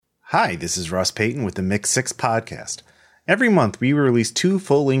Hi, this is Ross Payton with the Mix 6 podcast. Every month, we release 2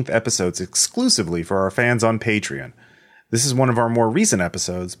 full-length episodes exclusively for our fans on Patreon. This is one of our more recent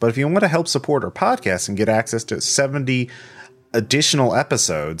episodes, but if you want to help support our podcast and get access to 70 additional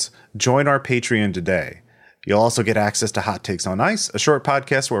episodes, join our Patreon today. You'll also get access to Hot Takes on Ice, a short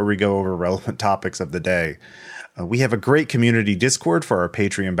podcast where we go over relevant topics of the day. We have a great community Discord for our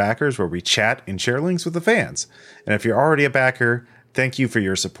Patreon backers where we chat and share links with the fans. And if you're already a backer, thank you for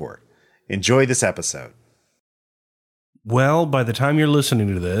your support. Enjoy this episode. Well, by the time you're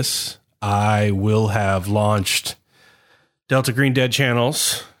listening to this, I will have launched Delta Green Dead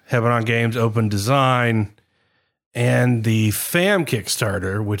channels, Heaven on Games Open Design, and the FAM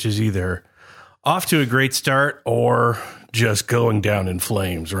Kickstarter, which is either off to a great start or just going down in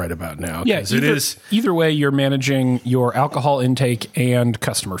flames right about now. Yeah, either way, you're managing your alcohol intake and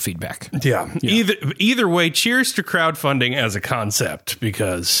customer feedback. Yeah. Either way, cheers to crowdfunding as a concept,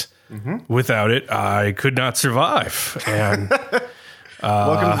 because without it, I could not survive. And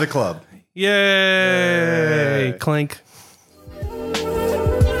welcome to the club. Yay! Clink.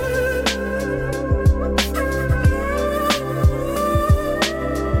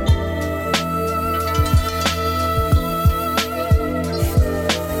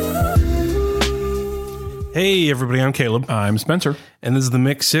 Hey, everybody, I'm Caleb. I'm Spencer. And this is the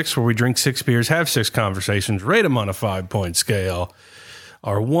Mix 6, where we drink 6 beers, have 6 conversations, rate them on a 5-point scale.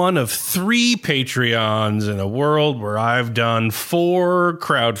 Are one of 3 Patreons in a world where I've done 4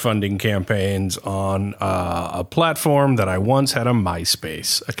 crowdfunding campaigns on a platform that I once had a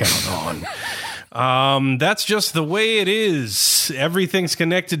MySpace account on. That's just the way it is. Everything's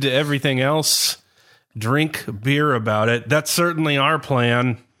connected to everything else. Drink beer about it. That's certainly our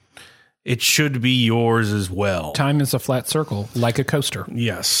plan. It should be yours as well. Time is a flat circle, like a coaster.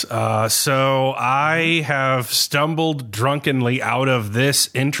 Yes. So I have stumbled drunkenly out of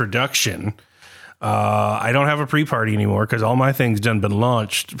this introduction. I don't have a pre-party anymore because all my things done been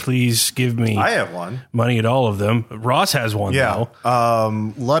launched. Please give me I have one. Money at all of them. Ross has one, though.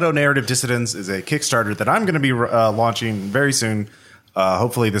 Luddo Narrative Dissidents is a Kickstarter that I'm going to be launching very soon,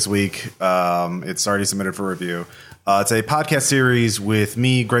 hopefully this week. It's already submitted for review. It's a podcast series with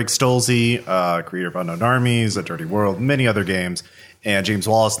me, Greg Stolze, creator of Unknown Armies, A Dirty World, many other games, and James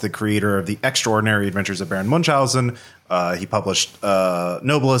Wallace, the creator of The Extraordinary Adventures of Baron Munchausen. He published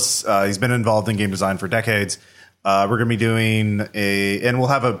Nobilis. He's been involved in game design for decades. We're going to be doing and we'll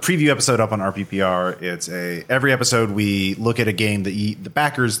have a preview episode up on RPPR. It's every episode we look at a game that the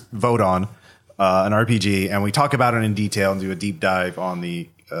backers vote on, an RPG, and we talk about it in detail and do a deep dive on the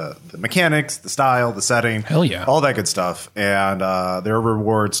mechanics, the style, the setting, hell yeah, all that good stuff. And there are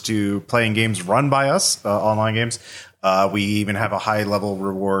rewards to playing games run by us, online games. We even have a high level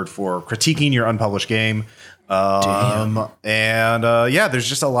reward for critiquing your unpublished game. And there's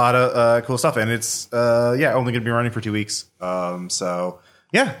just a lot of cool stuff, and it's only going to be running for 2 weeks. So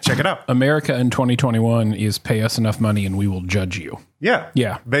yeah, check it out. America in 2021 is pay us enough money and we will judge you.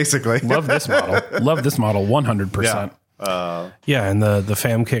 Yeah, basically. Love this model. Love this model 100%. Yeah. And the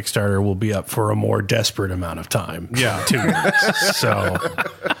FAM Kickstarter will be up for a more desperate amount of time. Yeah. 2 weeks. So,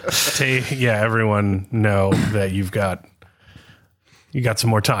 everyone know that you got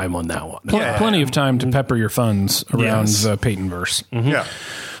some more time on that one. Plenty of time to pepper your funds around the Paytonverse. Mm-hmm. Yeah.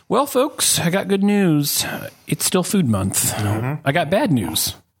 Well, folks, I got good news. It's still Food Month. Mm-hmm. I got bad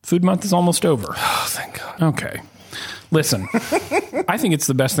news. Food Month is almost over. Oh, thank God. Okay. Listen, I think it's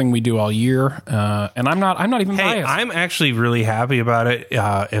the best thing we do all year, and I'm not even biased. I'm actually really happy about it,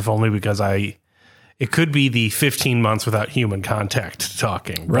 if only because it could be the 15 months without human contact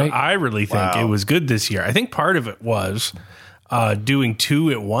talking. Right. But I really think it was good this year. I think part of it was doing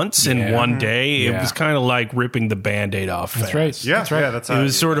 2 at once in one day. It was kind of like ripping the Band-Aid off. That's right. Yeah, that's right. Yeah, that's it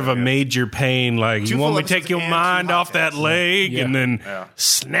was sort of a major pain. Like, you want me to take your mind off that leg and then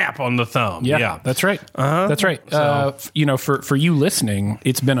snap on the thumb. Yeah, that's right. That's right. So, for you listening,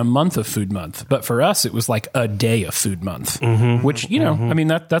 it's been a month of Food Month, but for us, it was like a day of Food Month, which, I mean,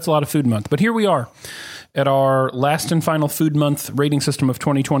 that's a lot of Food Month. But here we are at our last and final Food Month rating system of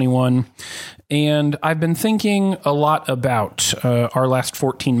 2021. And I've been thinking a lot about our last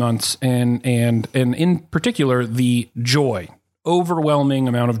 14 months and in particular, the overwhelming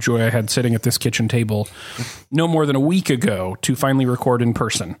amount of joy I had sitting at this kitchen table no more than a week ago to finally record in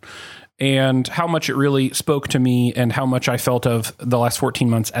person. And how much it really spoke to me and how much I felt of the last 14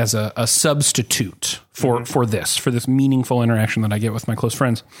 months as a substitute for this meaningful interaction that I get with my close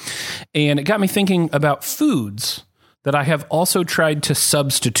friends. And it got me thinking about foods that I have also tried to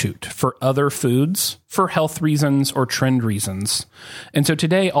substitute for other foods for health reasons or trend reasons. And so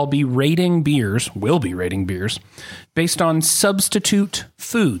today will be rating beers, based on substitute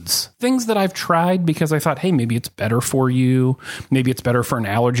foods. Things that I've tried because I thought, hey, maybe it's better for you. Maybe it's better for an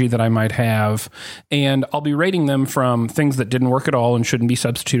allergy that I might have. And I'll be rating them from things that didn't work at all and shouldn't be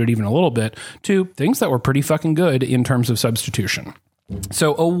substituted even a little bit to things that were pretty fucking good in terms of substitution.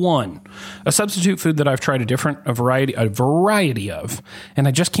 So a 1, a substitute food that I've tried a variety of, and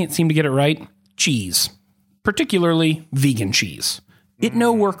I just can't seem to get it right. Cheese, particularly vegan cheese. It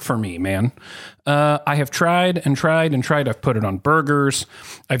no work for me, man. I have tried and tried and tried. I've put it on burgers.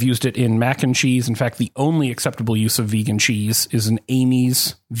 I've used it in mac and cheese. In fact, the only acceptable use of vegan cheese is an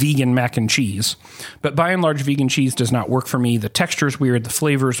Amy's vegan mac and cheese. But by and large, vegan cheese does not work for me. The texture's weird. The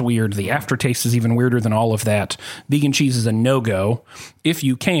flavor's weird. The aftertaste is even weirder than all of that. Vegan cheese is a no-go. If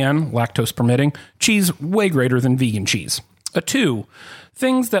you can, lactose permitting, cheese way greater than vegan cheese. A 2,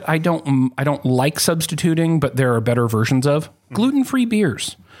 things that I don't like substituting, but there are better versions of. Gluten-free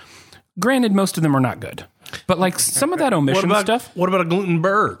beers. Granted, most of them are not good. But like some of that omission stuff. What about a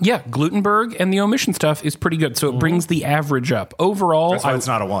Glutenberg? Yeah, Glutenberg and the omission stuff is pretty good. So it brings the average up. Overall, That's why it's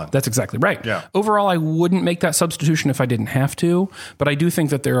not a 1. That's exactly right. Yeah. Overall, I wouldn't make that substitution if I didn't have to. But I do think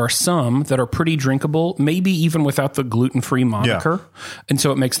that there are some that are pretty drinkable, maybe even without the gluten-free moniker. Yeah. And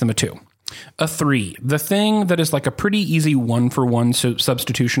so it makes them a 2. A 3, the thing that is like a pretty easy 1-for-1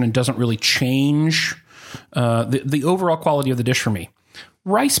 substitution and doesn't really change the overall quality of the dish for me.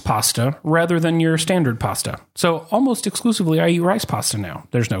 Rice pasta rather than your standard pasta. So almost exclusively I eat rice pasta now.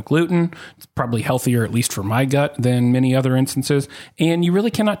 There's no gluten. It's probably healthier, at least for my gut, than many other instances. And you really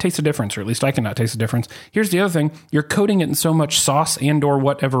cannot taste the difference, or at least I cannot taste the difference. Here's the other thing. You're coating it in so much sauce and or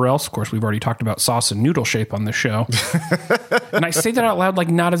whatever else. Of course, we've already talked about sauce and noodle shape on this show. And I say that out loud like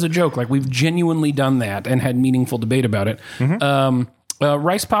not as a joke. Like we've genuinely done that and had meaningful debate about it.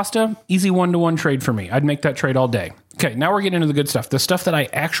 Rice pasta, easy 1-to-1 trade for me. I'd make that trade all day. Okay, now we're getting into the good stuff. The stuff that I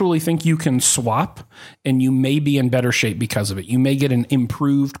actually think you can swap and you may be in better shape because of it. You may get an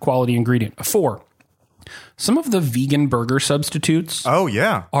improved quality ingredient. A 4. Some of the vegan burger substitutes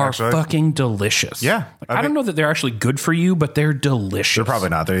are fucking delicious. Yeah. I don't know that they're actually good for you, but they're delicious. They're probably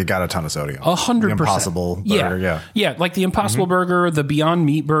not. They got a ton of sodium. 100%. The Impossible burger, Yeah, like the Impossible Burger, the Beyond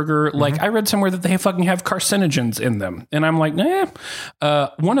Meat Burger. Like, I read somewhere that they fucking have carcinogens in them. And I'm like,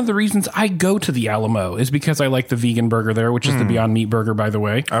 nah. One of the reasons I go to the Alamo is because I like the vegan burger there, which is the Beyond Meat Burger, by the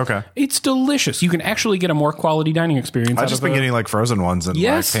way. Okay. It's delicious. You can actually get a more quality dining experience. I've just been getting like frozen ones and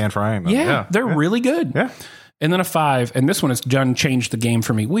like pan frying them. Yeah, they're really good. Yeah. And then a 5, and this one has changed the game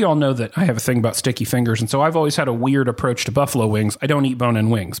for me. We all know that I have a thing about sticky fingers, and so I've always had a weird approach to buffalo wings. I don't eat bone-in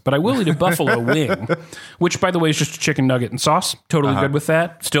wings, but I will eat a buffalo wing, which, by the way, is just a chicken nugget and sauce. Totally good with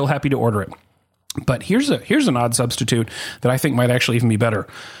that. Still happy to order it. But here's an odd substitute that I think might actually even be better.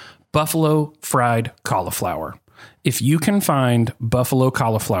 Buffalo fried cauliflower. If you can find buffalo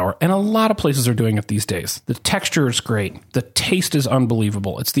cauliflower, and a lot of places are doing it these days, the texture is great. The taste is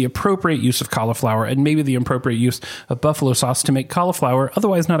unbelievable. It's the appropriate use of cauliflower and maybe the appropriate use of buffalo sauce to make cauliflower,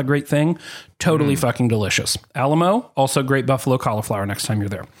 otherwise not a great thing, totally fucking delicious. Alamo, also great buffalo cauliflower next time you're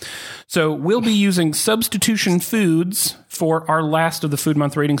there. So we'll be using substitution foods for our last of the Food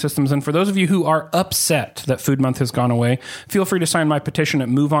Month rating systems. And for those of you who are upset that Food Month has gone away, feel free to sign my petition at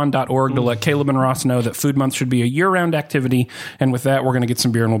moveon.org to let Caleb and Ross know that Food Month should be a year-round activity. And with that, we're going to get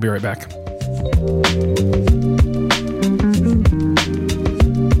some beer and we'll be right back.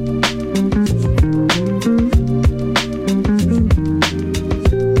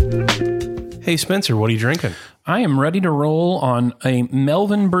 Hey, Spencer, what are you drinking? I am ready to roll on a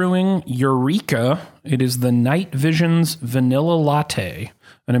Melvin Brewing Eureka. It is the Night Visions Vanilla Latte,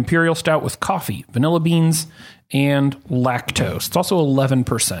 an imperial stout with coffee, vanilla beans, and lactose. It's also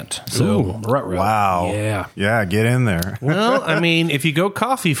 11%. So, wow. Yeah, get in there. Well, I mean, if you go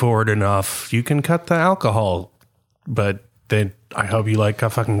coffee forward enough, you can cut the alcohol. But then I hope you like a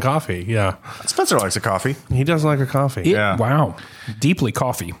fucking coffee. Yeah. Spencer likes a coffee. He does like a coffee. Wow. Deeply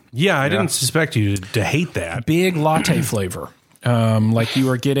coffee. Yeah, I didn't suspect you to hate that. Big latte flavor. Like you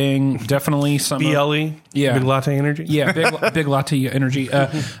are getting definitely some BLE? Big latte energy? Yeah, big latte energy.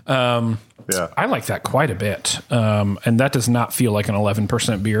 I like that quite a bit. And that does not feel like an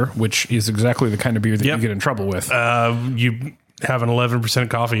 11% beer, which is exactly the kind of beer that you get in trouble with. You have an 11%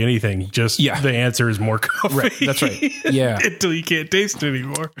 coffee, anything. Just the answer is more coffee. Right, that's right. Yeah. Until you can't taste it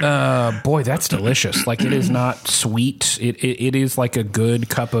anymore. Boy, that's delicious. Like it is not sweet. It is like a good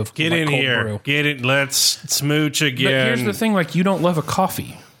cup of Get in here. Brew. Get it. Let's smooch again. But here's the thing, like you don't love a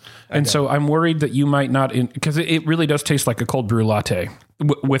coffee. And so I'm worried that you might not, because it really does taste like a cold brew latte.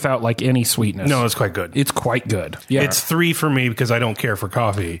 without like any sweetness. No, it's quite good. It's quite good. Yeah. It's 3 for me because I don't care for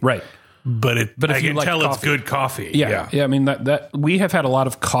coffee. Right. But I if you can like tell it's coffee. good coffee. Yeah. I mean, that we have had a lot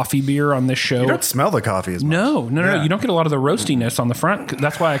of coffee beer on this show. You don't smell the coffee as much. No. You don't get a lot of the roastiness on the front.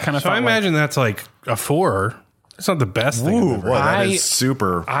 That's why I kind of So I imagine that's like a 4. It's not the best thing. Ooh, I've ever boy, had. that is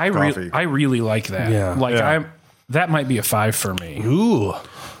super coffee. I really like that. Yeah. Like Yeah. that might be a 5 for me. Ooh.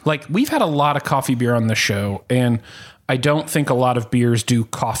 Like we've had a lot of coffee beer on the show, and I don't think a lot of beers do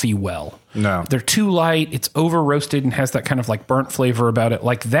coffee well. No. They're too light. It's over roasted and has that kind of like burnt flavor about it.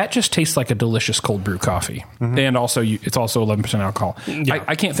 Like that just tastes like a delicious cold brew coffee. And also it's also 11% alcohol. Yeah.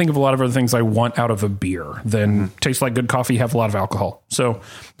 I can't think of a lot of other things I want out of a beer than taste like good coffee, have a lot of alcohol. So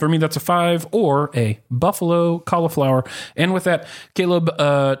for me, that's a 5 or a buffalo cauliflower. And with that, Caleb,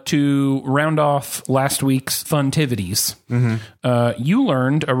 to round off last week's funtivities, you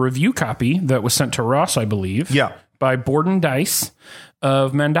learned a review copy that was sent to Ross, I believe. Yeah. By Borden Dice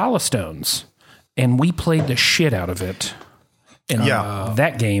of Mandala Stones. And we played the shit out of it. And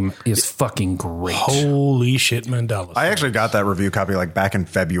that game is fucking great. Holy shit, Mandela. I actually got that review copy like back in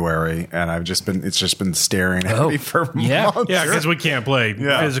February, and it's just been staring at me for months. Yeah, because we can't play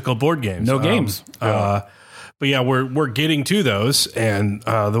physical board games. No games. But yeah, we're getting to those, and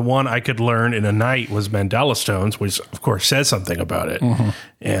the one I could learn in a night was Mandala Stones, which of course says something about it,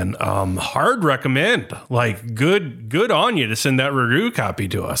 and hard recommend. Like good on you to send that review copy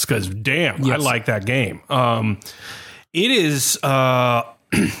to us because damn, I like that game. It is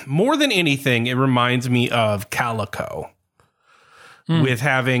more than anything, it reminds me of Calico. With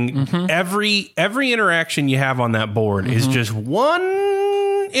having every interaction you have on that board is just one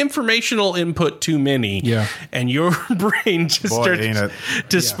informational input too many, and your brain just starts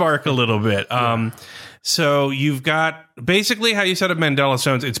to spark a little bit. So you've got basically how you set up Mandala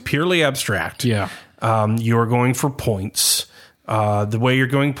Stones. It's purely abstract. You are going for points. The way you're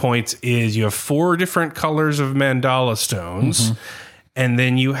going points is you have 4 different colors of Mandala Stones. And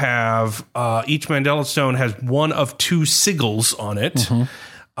then you have each Mandala Stone has one of 2 sigils on it.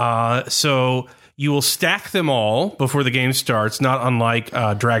 So you will stack them all before the game starts, not unlike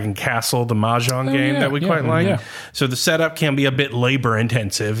Dragon Castle, the Mahjong game that we quite like. So the setup can be a bit labor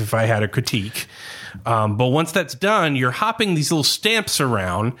intensive if I had a critique. But once that's done, you're hopping these little stamps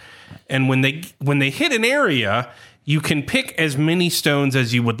around. And when they hit an area, you can pick as many stones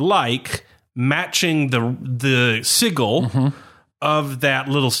as you would like, matching the sigil of that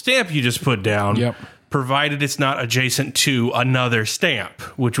little stamp you just put down, provided it's not adjacent to another stamp,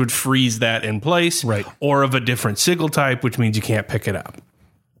 which would freeze that in place, or of a different sigil type, which means you can't pick it up.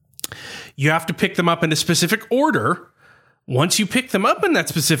 You have to pick them up in a specific order. Once you pick them up in that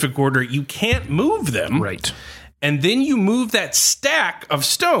specific order, you can't move them. And then you move that stack of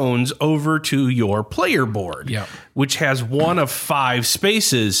stones over to your player board, which has one of 5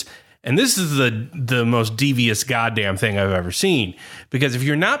 spaces. And this is the most devious goddamn thing I've ever seen. Because if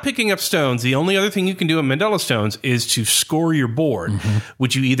you're not picking up stones, the only other thing you can do in Mandala Stones is to score your board,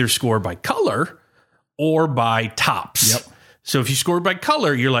 which you either score by color or by tops. So if you score by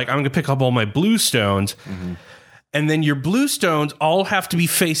color, you're like, I'm going to pick up all my blue stones. And then your blue stones all have to be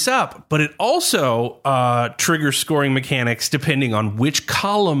face up, but it also triggers scoring mechanics depending on which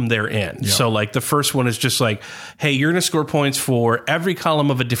column they're in. So like the first one is just like, hey, you're going to score points for every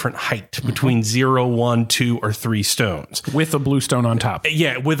column of a different height between 0, 1, 2, or 3 stones. With a blue stone on top.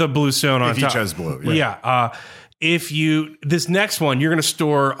 Yeah, with a blue stone on top. If you chose blue. This next one, you're going to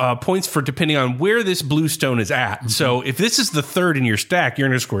store points for depending on where this blue stone is at. So if this is the 3rd in your stack, you're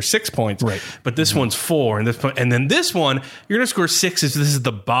going to score 6 points. But this one's 4, and then this one, you're going to score 6 if this is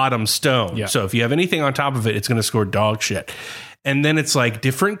the bottom stone. So if you have anything on top of it, it's going to score dog shit. And then it's like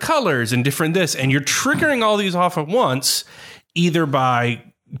different colors and different this, and you're triggering all these off at once, either by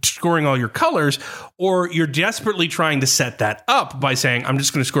scoring all your colors, or you're desperately trying to set that up by saying, I'm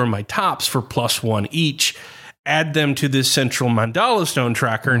just going to score my tops for +1 each. Add them to this central Mandala Stone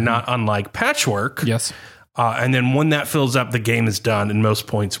tracker, not unlike Patchwork. And then when that fills up, the game is done and most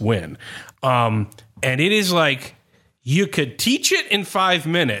points win. And it is like you could teach it in 5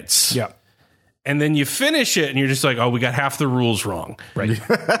 minutes. And then you finish it and you're just like, oh, we got half the rules wrong.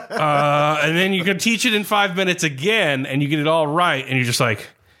 And then you can teach it in 5 minutes again and you get it all right. And you're just like,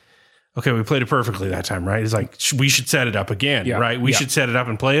 okay, we played it perfectly that time, right? It's like, we should set it up again, right? We should set it up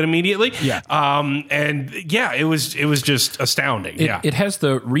and play it immediately. Yeah. And yeah, it was just astounding. It has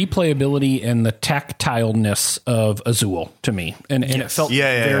the replayability and the tactileness of Azul to me. And it felt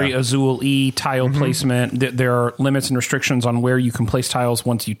very Azul-y tile placement. There are limits and restrictions on where you can place tiles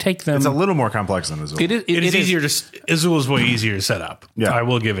once you take them. It's a little more complex than Azul. It is easier Azul is way easier to set up. Yeah. I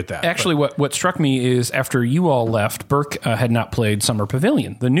will give it that. Actually, what struck me is after you all left, Burke had not played Summer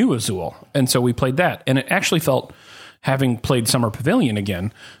Pavilion, the new Azul. And so we played that. And it actually felt, having played Summer Pavilion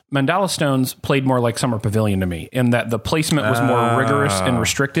again, Mandala Stones played more like Summer Pavilion to me, in that the placement was more rigorous and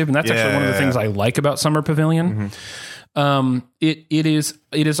restrictive. And that's actually one of the things I like about Summer Pavilion. It is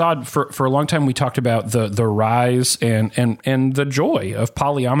odd. For a long time, we talked about the rise and the joy of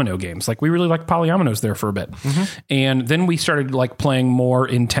polyomino games. Like, we really liked polyominoes there for a bit. And then we started like playing more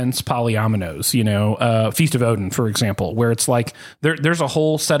intense polyominoes, Feast of Odin, for example, where it's like there's a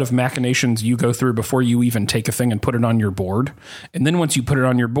whole set of machinations you go through before you even take a thing and put it on your board. And then once you put it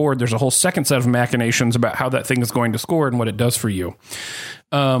on your board, there's a whole second set of machinations about how that thing is going to score and what it does for you.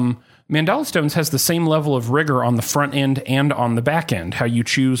 Mandala Stones has the same level of rigor on the front end and on the back end, how you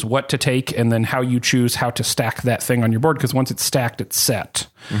choose what to take and then how you choose how to stack that thing on your board, because once it's stacked, it's set.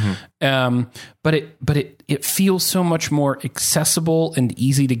 But it feels so much more accessible and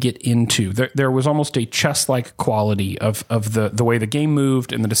easy to get into. There was almost a chess-like quality of the way the game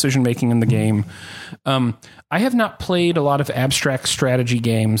moved and the decision-making in the game. I have not played a lot of abstract strategy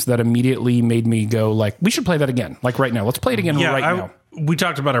games that immediately made me go like, we should play that again. Like right now. Let's play it again now. We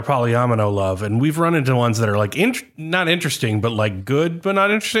talked about our polyomino love, and we've run into ones that are like not interesting, but like good, but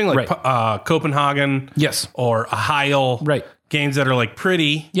not interesting, like Copenhagen, or a Heil, games that are like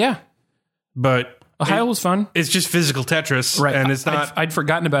pretty, but Heil was fun. It's just physical Tetris, and it's not. I'd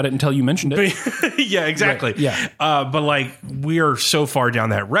forgotten about it until you mentioned it. Yeah, exactly. But like, we are so far down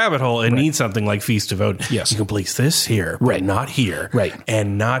that rabbit hole and need something like Feast of Odin. Yes, you can place this here, but not here,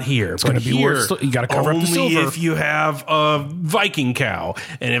 and not here. It's going to be worth. You got to cover up the silver. If you have a Viking cow,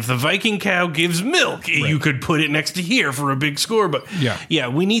 and if the Viking cow gives milk, you could put it next to here for a big score. But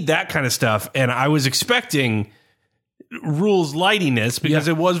we need that kind of stuff. And I was expecting rules lightiness because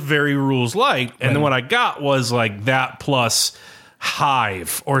it was very rules light, and then what I got was like that plus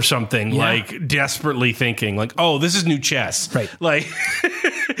Hive or something, like desperately thinking like, oh, this is new chess, like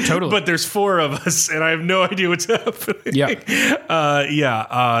totally, but there's 4 of us and I have no idea what's happening.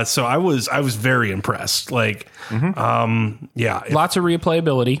 So I was very impressed, like lots of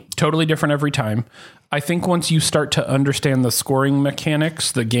replayability, totally different every time. I think once you start to understand the scoring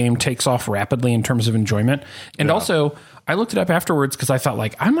mechanics, the game takes off rapidly in terms of enjoyment. And also, I looked it up afterwards because I thought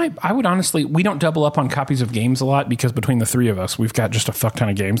like I would honestly, we don't double up on copies of games a lot because between the 3 of us, we've got just a fuck ton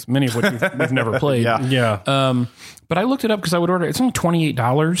of games, many of which we've never played. But I looked it up because I would order, it's only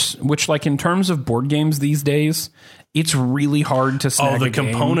 $28, which like in terms of board games these days, it's really hard to snag the a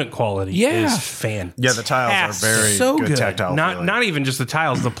game. Component quality is fantastic. Yeah, the tiles are very good tactile. Not even just the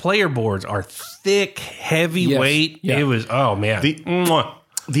tiles. The player boards are thick, heavyweight. It was, oh man.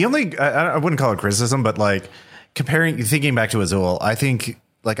 The only, I wouldn't call it criticism, but like thinking back to Azul, I think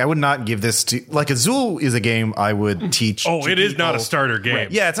like I would not give this to, like Azul is a game I would teach. Oh, it is not a starter game.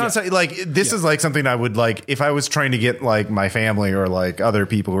 Yeah, it's not like this is like something I would like if I was trying to get like my family or like other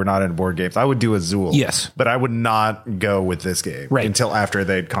people who are not into board games. I would do Azul. Yes, but I would not go with this game until after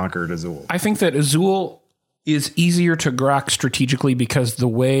they'd conquered Azul. I think that Azul is easier to grok strategically because the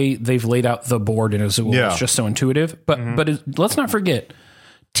way they've laid out the board in Azul is just so intuitive. But let's not forget,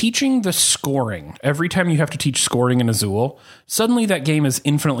 teaching the scoring, every time you have to teach scoring in Azul, suddenly that game is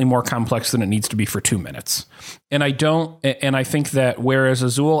infinitely more complex than it needs to be for 2 minutes. And I think that whereas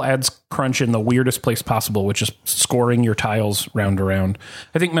Azul adds crunch in the weirdest place possible, which is scoring your tiles round around,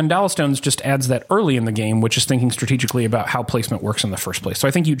 I think Mandala Stones just adds that early in the game, which is thinking strategically about how placement works in the first place. So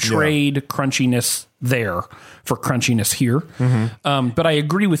I think you trade crunchiness there for crunchiness here. But I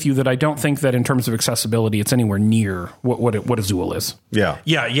agree with you that I don't think that in terms of accessibility, it's anywhere near what Azul is. Yeah.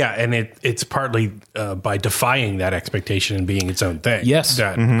 And it's partly by defying that expectation and being its own thing. Yes.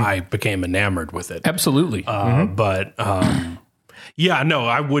 That I became enamored with it. Absolutely. But I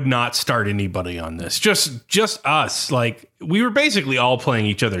would not start anybody on this. Just us. Like, we were basically all playing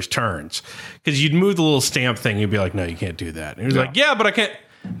each other's turns because you'd move the little stamp thing. And you'd be like, no, you can't do that. And he was like, yeah, but I can't.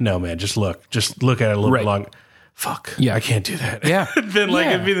 No, man, just look at it a little bit long. fuck, Yeah. I can't do that. Yeah. Then like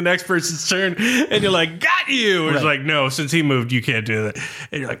Yeah. it'd be the next person's turn, and you're like, got you. And it's like, no, since he moved, you can't do that.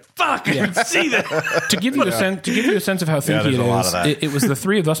 And you're like, fuck, I didn't see that. To give you a sense of how thinky there's it a lot is, of that. it was the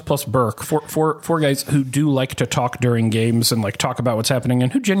three of us plus Burke, four guys who do like to talk during games and like talk about what's happening,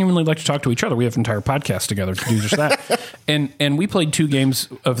 and who genuinely like to talk to each other. We have an entire podcast together to do just that. and we played 2 games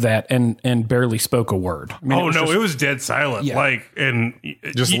of that and barely spoke a word. I mean, It was dead silent. Yeah. Like, and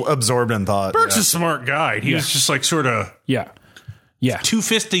Just absorbed in thought. Burke's yeah. a smart guy. He was just like sort of yeah.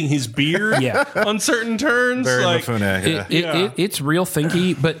 two-fisting his beard Yeah. on certain turns. Very like, Mifune, yeah. It's real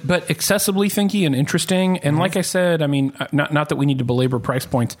thinky, but excessively thinky and interesting. And like I said, I mean, not that we need to belabor price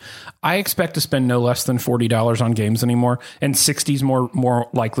points. I expect to spend no less than $40 on games anymore, and 60's more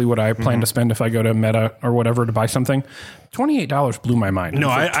likely what I plan to spend if I go to Meta or whatever to buy something. $28 blew my mind. No,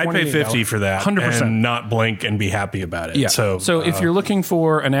 It was I'd pay $50 for that, 100%. and not blink and be happy about it. Yeah. So if you're looking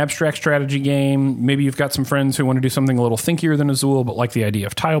for an abstract strategy game, maybe you've got some friends who want to do something a little thinkier than Azul, but like the idea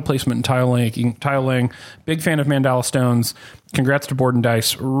of tile placement and tile laying. Big fan of Mandala Stones. Congrats to Board and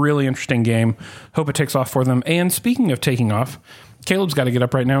Dice. Really interesting game. Hope it takes off for them. And speaking of taking off, Caleb's got to get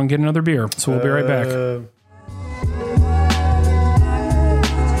up right now and get another beer. So we'll be right back.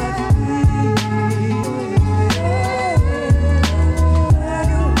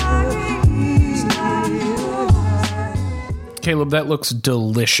 Caleb, that looks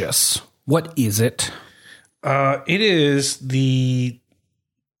delicious. What is it? it is the.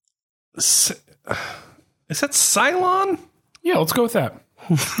 Is that Cylon? Yeah, let's go with that.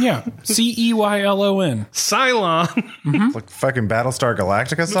 Yeah, Ceylon. Cylon. Like fucking Battlestar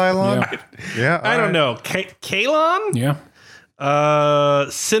Galactica Cylon? Yeah. I don't know. Kalon? Yeah.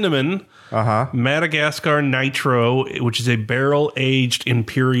 Cinnamon. Madagascar Nitro, which is a barrel-aged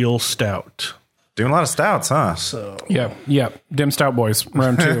imperial stout. Doing a lot of stouts, huh? Yeah. Dim Stout Boys,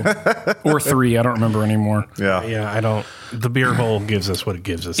 round 2. Or 3, I don't remember anymore. Yeah. Yeah, I don't. The beer hole gives us what it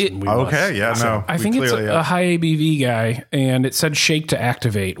gives us. And we Okay, must. yeah, no. I think it's a high ABV guy, and it said shake to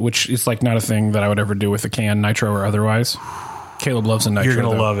activate, which is like not a thing that I would ever do with a can, nitro or otherwise. Caleb loves a nitro. You're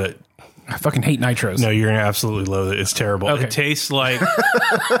going to though. love it. I fucking hate nitros. No, you're going to absolutely love it. It's terrible. Okay. It tastes like...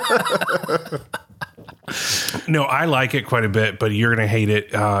 No, I like it quite a bit, but you're going to hate it.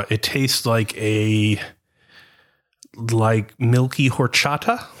 It tastes like milky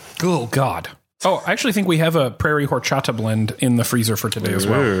horchata. Oh, God. Oh, I actually think we have a prairie horchata blend in the freezer for today as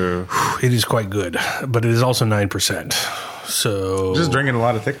well. It is quite good, but it is also 9%. So Just drinking a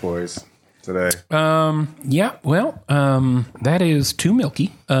lot of thick boys today. Yeah, well, that is too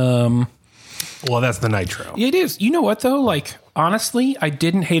milky. well, that's the nitro. It is. You know what, though? Like, honestly, I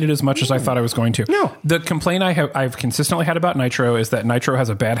didn't hate it as much as I thought I was going to. No. The complaint I've consistently had about nitro is that nitro has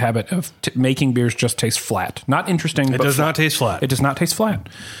a bad habit of making beers just taste flat. Not interesting, It but does flat. not taste flat. It does not taste flat.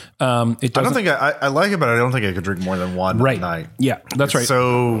 It I doesn't. don't think I like it, but I don't think I could drink more than one Right. a night. Yeah, that's right.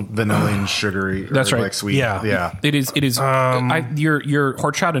 So vanilla and sugary. Or That's right. Like sweet. Yeah. Yeah. It is. Your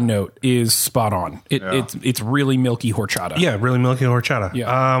horchata note is spot on. It's really milky horchata. Yeah, really milky horchata.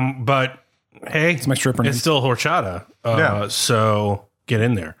 Yeah. But hey, it's my stripper name. It's still horchata. Yeah. So get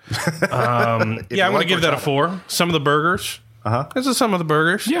in there. Yeah, I'm going to like give that a horchata. 4. Some of the burgers. This is some of the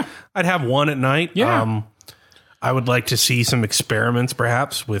burgers. Yeah. I'd have one at night. Yeah. I would like to see some experiments,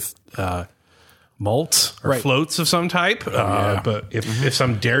 perhaps with malts or Right. floats of some type. But if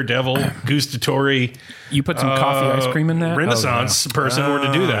some daredevil gustatory You put some coffee ice cream in that. Renaissance person were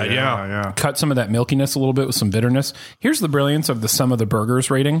to do that, Yeah. Cut some of that milkiness a little bit with some bitterness. Here's the brilliance of the sum of the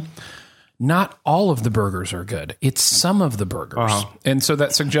burgers rating. Not all of the burgers are good. It's some of the burgers. And so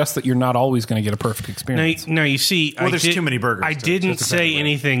that suggests that you're not always going to get a perfect experience. Now you see, Well, there's too many burgers, I too. didn't Just say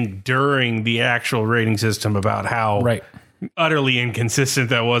anything during the actual rating system about how Right. utterly inconsistent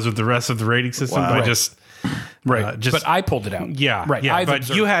that was with the rest of the rating system. But I just But I pulled it out. yeah, Right. yeah. I've But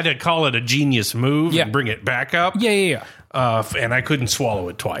observed. you had to call it a genius move Yeah. and bring it back up. Yeah. And I couldn't swallow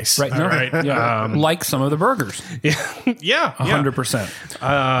it twice. Right. No, Right. Yeah. Like some of the burgers. Yeah. 100%.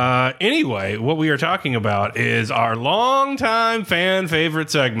 Anyway, what we are talking about is our longtime fan favorite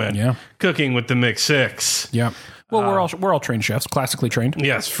segment. Yeah. Cooking with the Mix Six. Yeah. Well, we're all trained chefs, classically trained.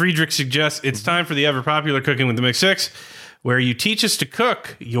 Yes, Friedrich suggests it's time for the ever popular Cooking with the Mix 6, where you teach us to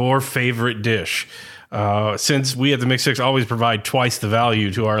cook your favorite dish. Since we at the Mix 6 always provide twice the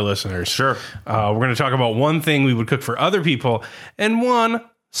value to our listeners. Sure. We're going to talk about one thing we would cook for other people and one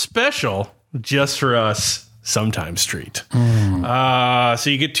special just for us sometimes treat. So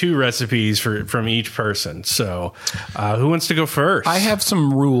you get 2 recipes from each person. So who wants to go first? I have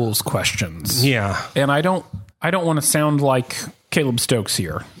some rules questions. Yeah. And I don't want to sound like Caleb Stokes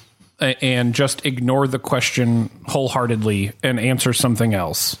here. and just ignore the question wholeheartedly and answer something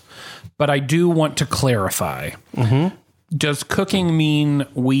else. But I do want to clarify. Does cooking mean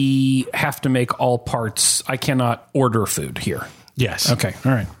we have to make all parts? I cannot order food here. Yes. Okay.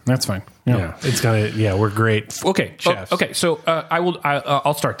 All right. That's fine. Yeah. It's gonna. Yeah, we're great. Okay. Chefs. Okay. So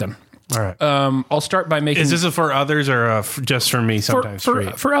I'll start then. All right. I'll start by making. Is this for others or just for me? Sometimes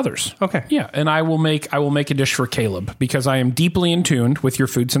for others. Okay. Yeah, and I will make a dish for Caleb because I am deeply in tune with your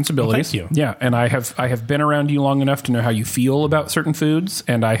food sensibilities. Well, thank you. Yeah, and I have been around you long enough to know how you feel about certain foods,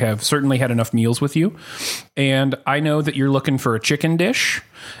 and I have certainly had enough meals with you, and I know that you're looking for a chicken dish,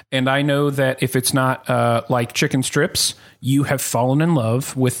 and I know that if it's not like chicken strips, you have fallen in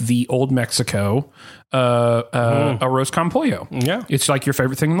love with the old Mexico. Arroz con pollo. Yeah. It's like your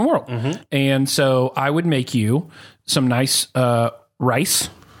favorite thing in the world. And so I would make you some nice rice,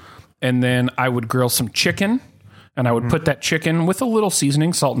 and then I would grill some chicken, and I would put that chicken with a little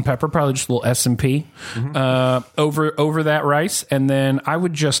seasoning, salt and pepper, probably just a little S&P, over that rice, and then I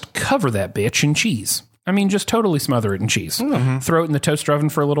would just cover that bitch in cheese. I mean, just totally smother it in cheese. Throw it in the toaster oven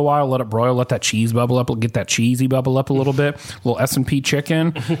for a little while, let it broil, let that cheese bubble up, get that cheesy bubble up a little bit, a little S&P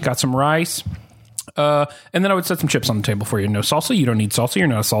chicken, got some rice. And then I would set some chips on the table for you. No salsa. You don't need salsa. You're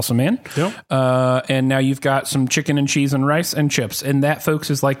not a salsa man. Yep. And now you've got some chicken and cheese and rice and chips. And that, folks,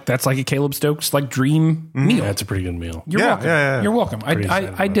 that's like a Caleb Stokes like dream meal. That's a pretty good meal. You're welcome. Yeah. You're welcome.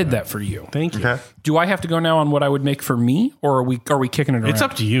 I did that for you. Thank you. Okay. Do I have to go now on what I would make for me, or are we kicking it around? It's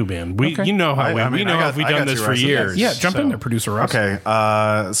up to you, man. You know how we know how we've done this for years. Yeah, jump in there, producer Ross. Okay,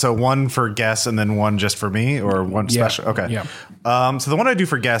 so one for guests and then one just for me, or one special. Okay, yeah. So the one I do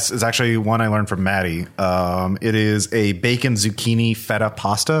for guests is actually one I learned from Maddie. It is a bacon zucchini feta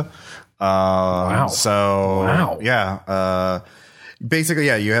pasta. Wow. So yeah. Basically,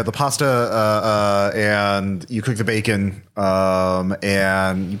 yeah, you have the pasta and you cook the bacon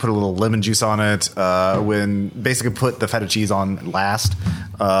and you put a little lemon juice on it. When basically put the feta cheese on last.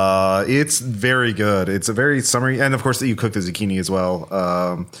 It's very good. It's a very summery, and of course you cook the zucchini as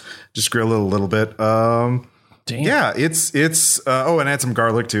well. Just grill it a little bit. Damn. Yeah, it's and add some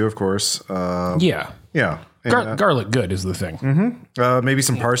garlic too, of course. Yeah. And, garlic good is the thing. maybe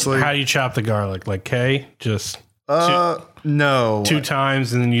some parsley. How do you chop the garlic? Like Kay? Just no, 2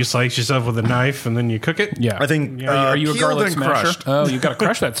 times, and then you slice yourself with a knife, and then you cook it. Yeah, I think. Are you a peeled garlic and smasher? crushed. Oh, you got to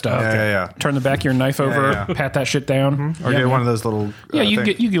crush that stuff. Yeah. Turn the back of your knife over, pat that shit down, Or get one of those little. you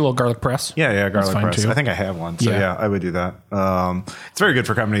get a little garlic press. Yeah, garlic fine press. too. I think I have one. So Yeah. I would do that. It's very good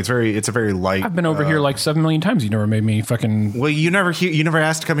for company. It's a very light. I've been over here like 7 million times. You never made me fucking. Well, you never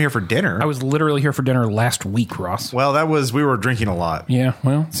asked to come here for dinner. I was literally here for dinner last week, Ross. Well, we were drinking a lot. Yeah,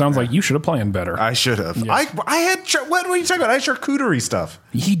 well, sounds like you should have planned better. I should have. I had what are you talking about? I had charcuterie stuff.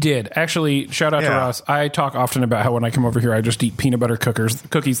 He did. Actually, shout out to Ross. I talk often about how when I come over here, I just eat peanut butter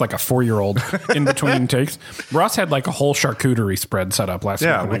cookies like a 4-year-old in between takes. Ross had like a whole charcuterie spread set up last week.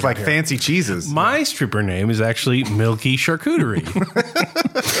 Yeah, when with I got like here. fancy cheeses. My stripper name is actually Milky Charcuterie.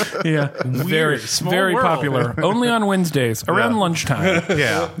 Yeah, very world. popular. Only on Wednesdays around lunchtime.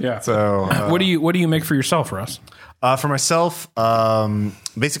 Yeah. So What do you make for yourself, Ross? for myself,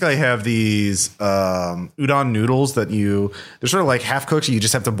 basically I have these udon noodles that they're sort of like half cooked. You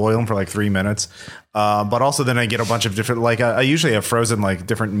just have to boil them for like 3 minutes. But also then I get a bunch of different, like I usually have frozen like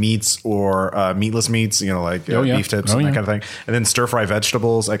different meats or meatless meats, like beef tips and that kind of thing. And then stir fry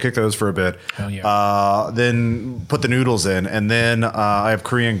vegetables. I cook those for a bit. Hell yeah. Then put the noodles in. And then I have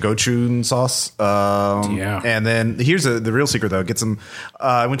Korean gochujang sauce. And then here's the real secret though. Get some,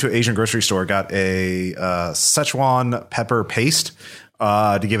 I went to an Asian grocery store, got a Szechuan pepper paste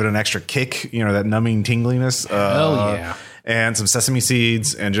to give it an extra kick, that numbing tingliness. Hell yeah. And some sesame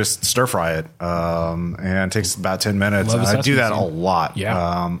seeds and just stir fry it. And it takes about 10 minutes. Love And I do sesame that seed. a lot.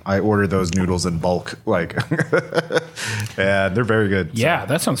 Yeah. I order those noodles in bulk, and they're very good. Yeah,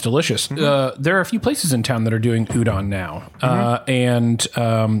 that sounds delicious. There are a few places in town that are doing udon now.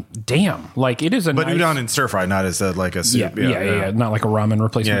 Damn, like it is a But nice, udon in stir fry, not as like a soup. Yeah, not like a ramen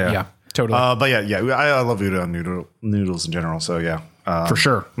replacement. Yeah, totally. But I love udon noodles in general. So yeah. For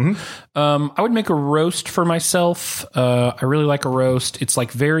sure. I would make a roast for myself. I really like a roast. It's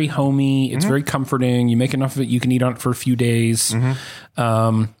like very homey. It's very comforting. You make enough of it, you can eat on it for a few days.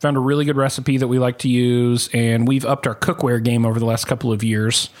 Found a really good recipe that we like to use, and we've upped our cookware game over the last couple of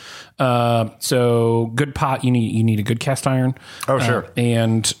years. So good pot, you need a good cast iron. Oh, sure.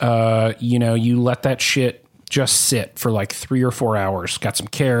 And you let that shit just sit for like 3 or 4 hours. Got some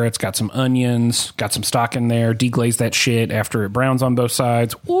carrots, got some onions, got some stock in there. Deglaze that shit after it browns on both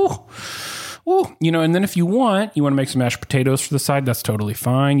sides. Ooh. And then if you want to make some mashed potatoes for the side, that's totally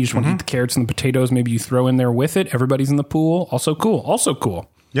fine. You just want to eat the carrots and the potatoes. Maybe you throw in there with it. Everybody's in the pool. Also cool.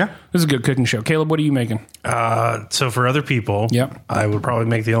 Yeah. This is a good cooking show. Caleb, what are you making? So for other people, Yep. I would probably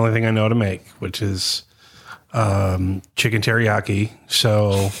make the only thing I know to make, which is chicken teriyaki.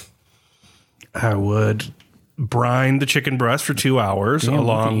 So I would brine the chicken breast for 2 hours Damn,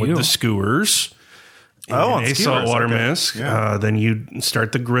 along look at with you. the skewers. Oh, on a skewers, saltwater okay. mist. Yeah. Then you'd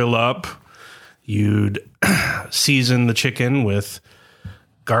start the grill up. You'd season the chicken with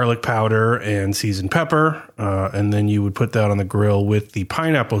garlic powder and seasoned pepper. And then you would put that on the grill with the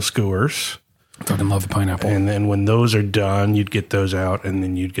pineapple skewers. I fucking love the pineapple. And then when those are done, you'd get those out, and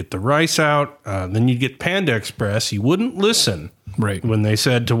then you'd get the rice out. Then you'd get Panda Express. You wouldn't listen Right. when they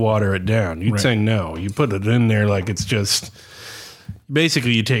said to water it down. You'd Right. say no. You put it in there like it's just...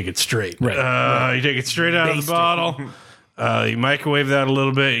 Basically, you take it straight. Right. You take it straight out of the bottle. You microwave that a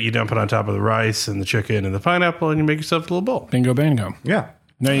little bit. You dump it on top of the rice and the chicken and the pineapple, and you make yourself a little bowl. Bingo bango. Yeah.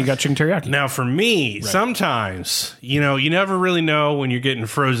 Now you got chicken teriyaki. Now, for me, sometimes, you never really know when you're getting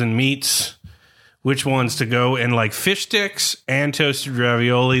frozen meats which ones to go. And like fish sticks and toasted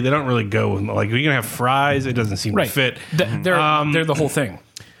ravioli, they don't really go with, like, you're going to have fries. It doesn't seem Right. to fit. They're the whole thing.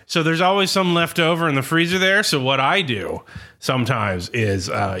 So there's always some left over in the freezer there. So what I do sometimes is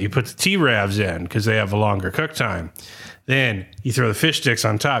you put the T-Ravs in because they have a longer cook time. Then you throw the fish sticks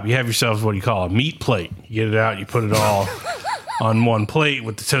on top. You have yourselves what you call a meat plate. You get it out, you put it all on one plate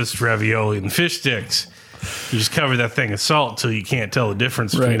with the toasted ravioli and the fish sticks. You just cover that thing in salt until you can't tell the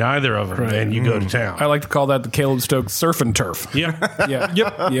difference between either of them, and you go to town. I like to call that the Caleb Stokes surf and turf. Yep. Yeah.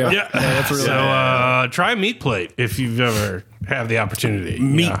 Yeah. That's really So try meat plate if you've ever had the opportunity.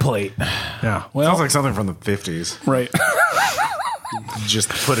 meat plate. Yeah. Sounds like something from the 50s. Right. Just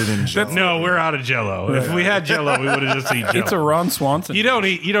put it in Jello. No, we're out of Jello. If we had Jello, we would have just eaten Jello. It's a Ron Swanson. You don't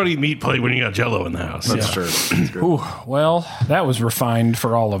eat meat plate when you got Jello in the house. That's true. That's good. Ooh, well, that was refined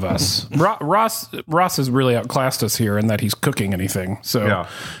for all of us. Ross has really outclassed us here in that he's cooking anything. So,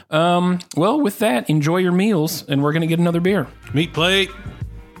 Yeah. well, with that, enjoy your meals, and we're going to get another beer. Meat plate.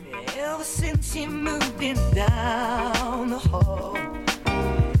 Ever since you moved in down the hall.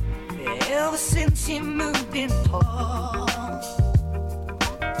 Ever since you moved in, Paul.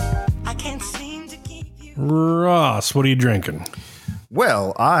 I can't seem to keep you. Ross, what are you drinking?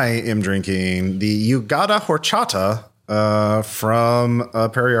 Well, I am drinking the Yugata Horchata from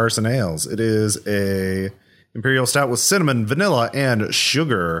Prairie Arson Ales. It is a imperial stout with cinnamon, vanilla, and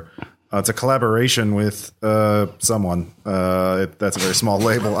sugar. It's a collaboration with someone. That's a very small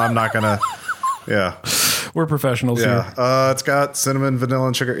label. I'm not gonna. Yeah, We're professionals here. It's got cinnamon, vanilla,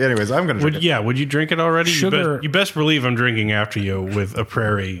 and sugar. Anyways, I'm gonna drink it. Would you drink it already? Sugar- You best believe I'm drinking after you with a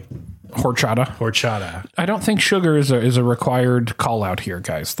Prairie Horchata. horchata. I don't think sugar is a required call out here,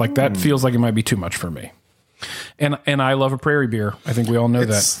 guys. Like that feels like it might be too much for me. And I love a prairie beer. I think we all know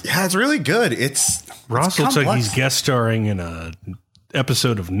that. Yeah, it's really good. Ross looks like he's guest starring in a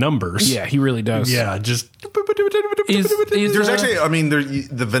episode of Numbers. Yeah, he really does. Yeah, just There's actually, I mean,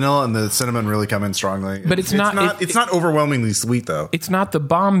 the vanilla and the cinnamon really come in strongly. But it's not- It's not overwhelmingly sweet though. It's not the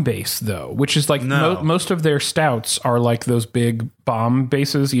bomb base though, which is like No. most of their stouts are like those big bomb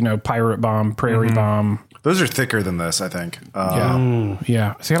bases. Pirate bomb, prairie bomb. Those are thicker than this, I think.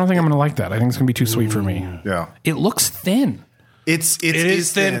 Yeah. See, I don't think I'm going to like that. I think it's going to be too sweet for me. Yeah, It looks thin. it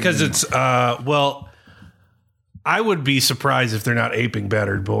is thin because it's I would be surprised if they're not aping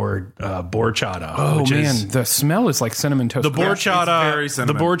battered borchata. Oh which man, is, the smell is like cinnamon toast. the Crunch. very borchata. The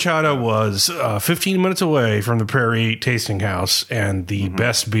cinnamon. borchata was 15 minutes away from the Prairie Tasting House and the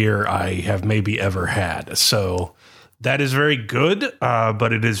best beer I have maybe ever had. So that is very good,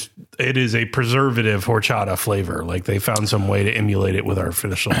 but it is a preservative horchata flavor. Like they found some way to emulate it with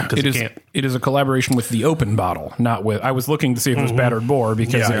artificial. It is a collaboration with the open bottle, not with. I was looking to see if it was battered boar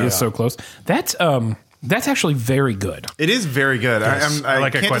because it is so close. That's actually very good. It is very good. Yes, I I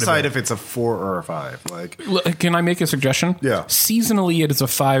like it can't quite a decide bit. if it's a 4 or a 5. Like, Can I make a suggestion? Yeah. Seasonally, it is a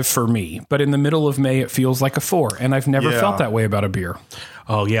 5 for me, but in the middle of May, it feels like a 4, and I've never Yeah. felt that way about a beer.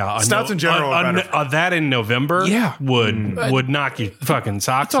 Oh yeah, Stouts in general are better. that in November, Yeah. would knock your fucking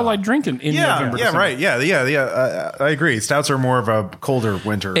socks. That's all I off. drink in November. yeah, December. right. Yeah. I agree. Stouts are more of a colder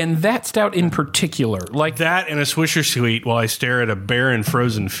winter. And that stout in particular, like That and a Swisher Sweet while I stare at a barren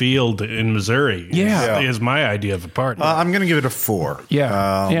frozen field in Missouri. Yeah. is my idea of a party. I'm going to give it a 4.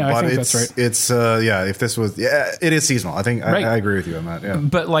 Yeah. Yeah, I but think it's, that's right. It's if this was, it is seasonal. I think Right. I agree with you on that. Yeah.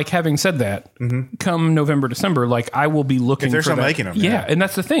 But like having said that, come November, December, like I will be looking If they're for still that. making them, Yeah. yeah. And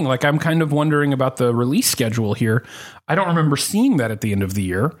that's the thing. Like I'm kind of wondering about the release schedule here. I don't remember seeing that at the end of the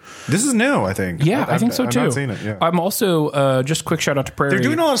year. This is new, I think. Yeah, I think so too. I've not seen it, yeah. I'm also just quick shout out to Prairie. They're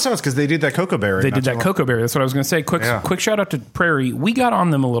doing a lot of stuff because they did that Cocoa Berry. They did that Cocoa Berry. That's what I was going to say. Quick shout out to Prairie. We got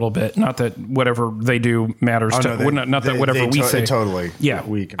on them a little bit. Not that whatever they do matters to. Not that whatever we say. Totally. Yeah,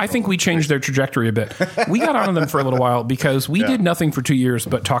 I think we changed their trajectory a bit. We got on them for a little while because we did nothing for 2 years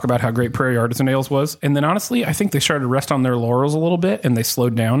but talk about how great Prairie Artisan Ales was, and then honestly, I think they started to rest on their laurels a little bit and they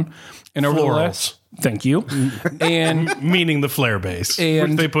slowed down. And over the last, thank you, and meaning the flare base,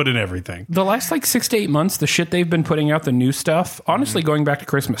 and which they put in everything. The last like 6 to 8 months, the shit they've been putting out, the new stuff. Honestly, going back to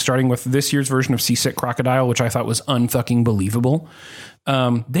Christmas, starting with this year's version of Seasick Crocodile, which I thought was unfucking believable.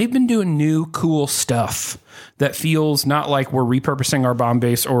 They've been doing new cool stuff that feels not like we're repurposing our bomb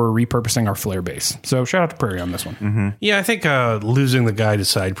base or repurposing our flare base. So shout out to Prairie on this one. Mm-hmm. Yeah, I think losing the guy to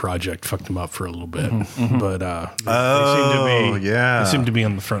Side Project fucked them up for a little bit, but they seem to be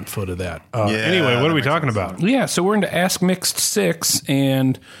on the front foot of that. Anyway, what are we talking about? Yeah, so we're into Ask Mixed 6,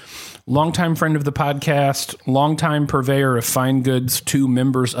 and longtime friend of the podcast, longtime purveyor of fine goods to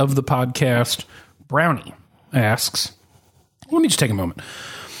members of the podcast, Brownie asks, let me just take a moment.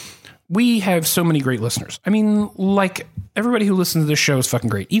 We have so many great listeners. I mean, like, everybody who listens to this show is fucking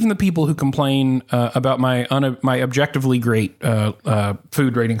great. Even the people who complain about my objectively great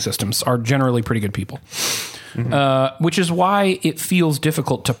food rating systems are generally pretty good people. Mm-hmm. Which is why it feels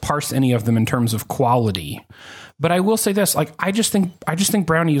difficult to parse any of them in terms of quality. But I will say this, like, I just think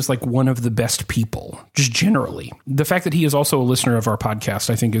Brownie is like one of the best people, just generally. The fact that he is also a listener of our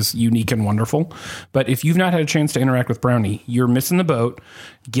podcast, I think, is unique and wonderful. But if you've not had a chance to interact with Brownie, you're missing the boat.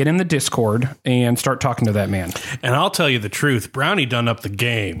 Get in the Discord and start talking to that man. And I'll tell you the truth, Brownie done up the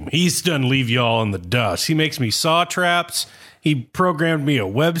game. He's done leave y'all in the dust. He makes me saw traps. He programmed me a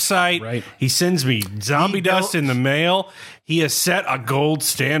website. Right. He sends me zombie dust in the mail. He has set a gold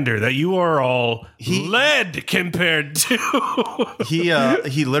standard that you are all led compared to.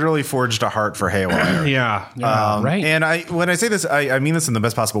 He literally forged a heart for Haywire. Yeah. Right. And when I say this, I mean this in the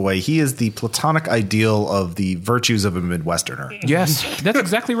best possible way. He is the platonic ideal of the virtues of a Midwesterner. Yes, that's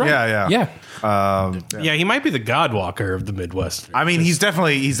exactly right. Yeah. Yeah, he might be the Godwalker of the Midwest. I mean, he's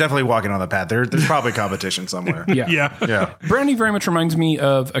definitely walking on the path. There's probably competition somewhere. Yeah. Brownie very much reminds me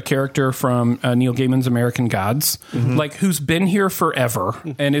of a character from Neil Gaiman's American Gods, like who's been here forever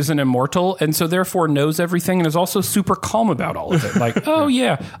and is an immortal, and so therefore knows everything and is also super calm about all of it. Like, oh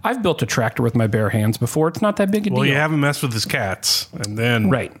yeah, I've built a tractor with my bare hands before. It's not that big a deal. Well, you haven't messed with his cats, and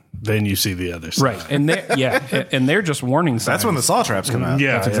then you see the other side. Right, and they're just warning signs. That's when the saw traps come out.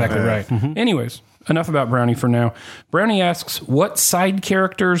 Yeah, that's exactly right. Mm-hmm. Anyways, enough about Brownie for now. Brownie asks, what side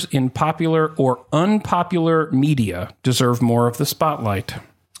characters in popular or unpopular media deserve more of the spotlight?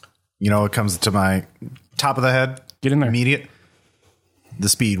 You know, it comes to my top of the head. Get in there. Immediate. The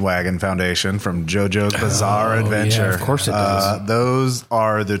Speedwagon Foundation from JoJo's Bizarre Adventure. Yeah, of course it does. Those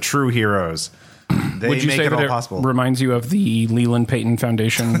are the true heroes. They Would you make say it that all it possible. reminds you of the Leland Payton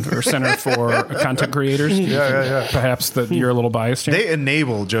Foundation or Center for Content Creators? Yeah. Perhaps that you're a little biased here. They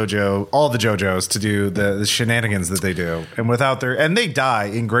enable JoJo, all the JoJos, to do the shenanigans that they do, and they die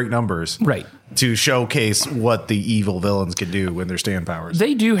in great numbers, right, to showcase what the evil villains can do when they're stand powers.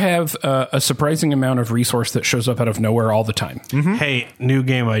 They do have a surprising amount of resource that shows up out of nowhere all the time. Mm-hmm. Hey, new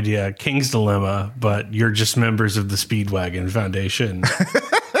game idea, King's Dilemma, but you're just members of the Speedwagon Foundation.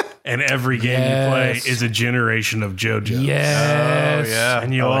 And every game you play is a generation of JoJo. Yes. Oh, yeah.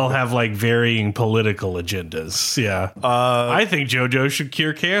 And you all have like varying political agendas. Yeah. I think JoJo should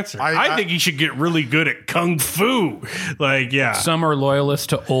cure cancer. I think he should get really good at Kung Fu. Like, yeah. Some are loyalists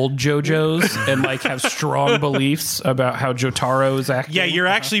to old JoJo's and like have strong beliefs about how Jotaro is acting. Yeah, you're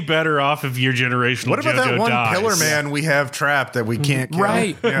actually better off if your generational What about JoJo that one dies. Pillar Man we have trapped that we can't kill?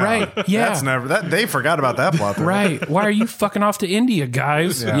 Right. Yeah. They forgot about that plot. Right. Why are you fucking off to India,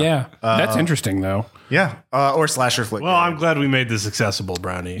 guys? Yeah. That's interesting, though. Yeah. Or Slasher Flick. Well, I'm glad we made this accessible,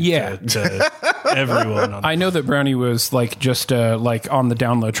 Brownie. Yeah. To everyone. On I know that Brownie was like just like on the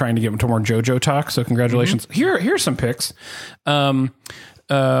download trying to get into more JoJo talk. So congratulations. Mm-hmm. Here's some picks. One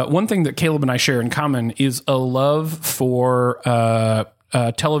thing that Caleb and I share in common is a love for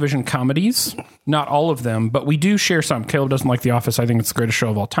television comedies. Not all of them, but we do share some. Caleb doesn't like The Office. I think it's the greatest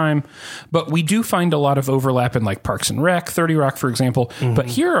show of all time. But we do find a lot of overlap in like Parks and Rec, 30 Rock, for example. Mm-hmm. But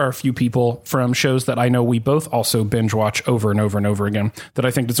here are a few people from shows that I know we both also binge watch over and over and over again that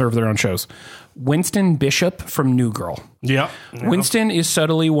I think deserve their own shows. Winston Bishop from New Girl. Yeah. Winston is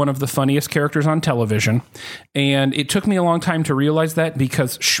subtly one of the funniest characters on television, and it took me a long time to realize that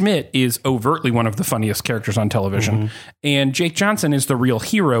because Schmidt is overtly one of the funniest characters on television, and Jake Johnson is the real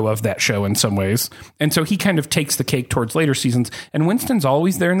hero of that show in some ways, and so he kind of takes the cake towards later seasons, and Winston's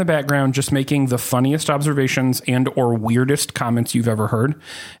always there in the background just making the funniest observations and or weirdest comments you've ever heard.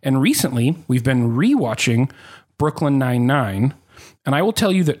 And recently, we've been rewatching Brooklyn Nine-Nine, and I will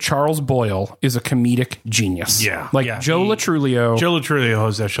tell you that Charles Boyle is a comedic genius. Yeah. Joe Latrulio. Joe Latrulio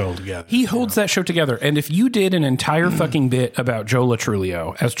holds that show together. He holds that show together. And if you did an entire fucking bit about Joe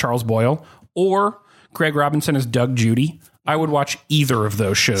Latrulio as Charles Boyle or Craig Robinson as Doug Judy, I would watch either of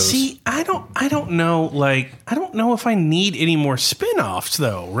those shows. See, I don't know. Like, I don't know if I need any more spin-offs,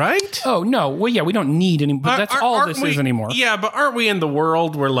 though. Right? Oh no. Well, yeah, we don't need any. But that's all this is anymore. Yeah, but aren't we in the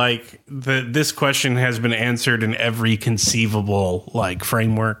world where like this question has been answered in every conceivable like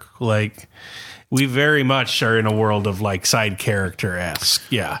framework? Like, we very much are in a world of like side character-esque.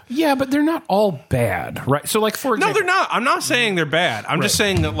 Yeah. Yeah, but they're not all bad, right? So, like, for example, No, they're not. I'm not saying they're bad. I'm just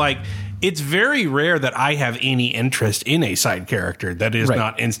saying that like. It's very rare that I have any interest in a side character that is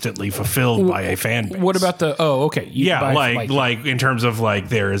not instantly fulfilled by a fan base. What about the? Oh, okay. Like in terms of like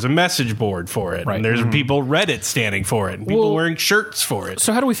there is a message board for it, and there's people Reddit standing for it, and people wearing shirts for it.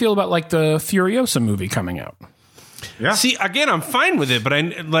 So how do we feel about like the Furiosa movie coming out? Yeah. See, again, I'm fine with it, but I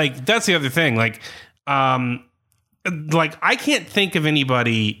like that's the other thing. Like I can't think of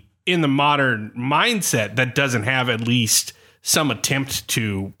anybody in the modern mindset that doesn't have at least some attempt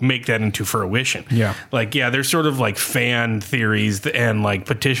to make that into fruition. Yeah. Like, yeah, there's sort of like fan theories and like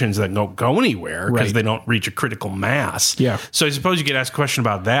petitions that don't go anywhere because they don't reach a critical mass. Yeah. So I suppose you could ask a question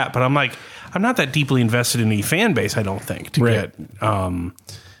about that, but I'm like, I'm not that deeply invested in any fan base, I don't think, to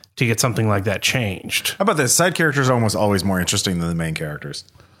get something like that changed. How about this? Side characters are almost always more interesting than the main characters.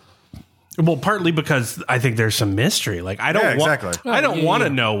 Well, partly because I think there's some mystery. Like I don't want to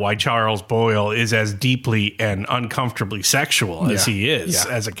know why Charles Boyle is as deeply and uncomfortably sexual as he is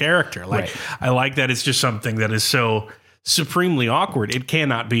as a character. Like I like that it's just something that is so supremely awkward. It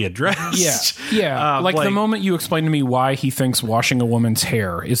cannot be addressed. Yeah. Like the moment you explain to me why he thinks washing a woman's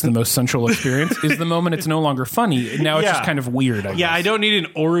hair is the most sensual experience is the moment it's no longer funny. Now it's just kind of weird. I guess. I don't need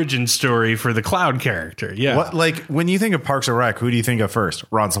an origin story for the Cloud character. Yeah. What, like when you think of Parks and Rec, who do you think of first?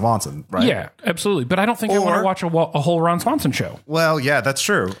 Ron Swanson, right? Yeah, absolutely. But I don't think I want to watch a whole Ron Swanson show. Well, yeah, that's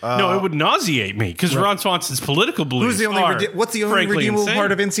true. No, it would nauseate me because Ron Swanson's political beliefs what's the only redeemable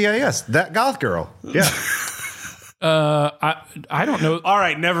part of NCIS? That goth girl. Yeah. I don't know. All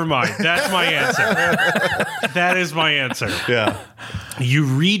right, never mind. That's my answer. That is my answer. Yeah. You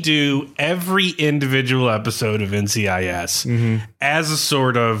redo every individual episode of NCIS as a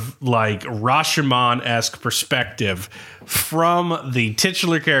sort of like Rashomon-esque perspective from the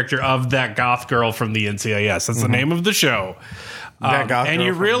titular character of that goth girl from the NCIS. That's the name of the show. And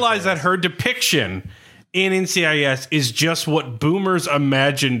you realize that her depiction in NCIS is just what boomers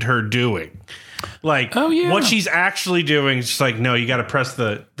imagined her doing. Like, what she's actually doing is just like, no, you got to press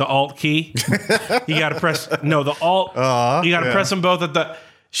the Alt key. You got to press, the Alt. You got to press them both at the...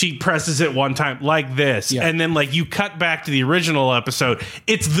 She presses it one time like this. Yeah. And then like you cut back to the original episode.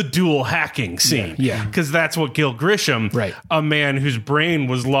 It's the dual hacking scene. Yeah. Because that's what Gil Grisham, a man whose brain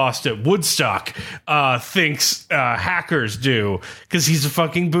was lost at Woodstock, thinks hackers do. Because he's a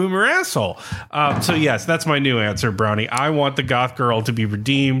fucking boomer asshole. So yes, that's my new answer, Brownie. I want the goth girl to be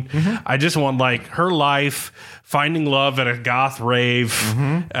redeemed. I just want like her life, finding love at a goth rave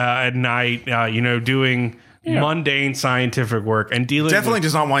at night, doing... mundane scientific work and dealing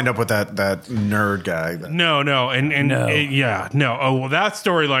does not wind up with that nerd guy. No. Oh, well, that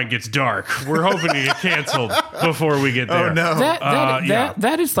storyline gets dark. We're hoping to get canceled before we get there. Oh no.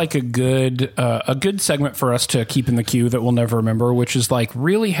 That is like a good segment for us to keep in the queue that we'll never remember, which is like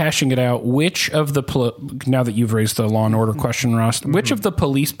really hashing it out. Which of the now that you've raised the Law and Order question, Ross, which of the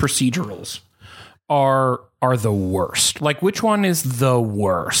police procedurals are the worst? Like which one is the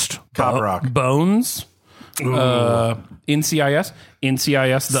worst? Cop Rock. Bones. NCIS,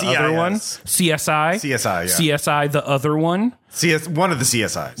 the other one, CSI, CSI, the other one, one of the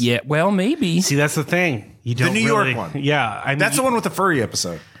CSIs. Yeah, well, maybe. See, that's the thing. You don't the New York one. Yeah, I mean, that's the one with the furry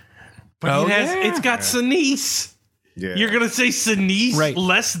episode. But it's got Sinise. Yeah. You're gonna say Sinise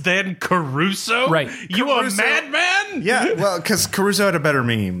less than Caruso? Right. You Caruso, a madman? Yeah, well, because Caruso had a better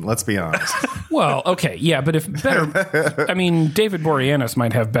meme, let's be honest. Well, okay, yeah, but if better, I mean, David Boreanaz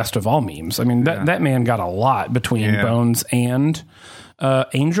might have best of all memes. I mean, that man got a lot between Bones and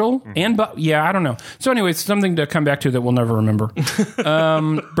Angel, and I don't know. So, anyways, something to come back to that we'll never remember.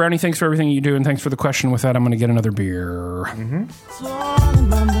 Brownie, thanks for everything you do, and thanks for the question. With that, I'm going to get another beer. So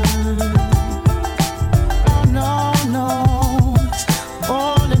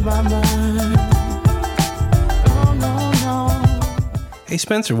Hey,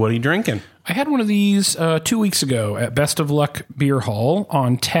 Spencer, what are you drinking? I had one of these 2 weeks ago at Best of Luck Beer Hall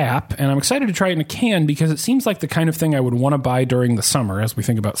on tap, and I'm excited to try it in a can because it seems like the kind of thing I would want to buy during the summer as we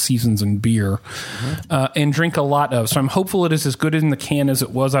think about seasons and beer and drink a lot of. So I'm hopeful it is as good in the can as it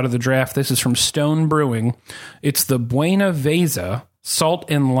was out of the draft. This is from Stone Brewing. It's the Buena Vesa Salt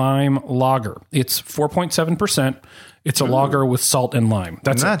and Lime Lager. It's 4.7%. It's a lager with salt and lime.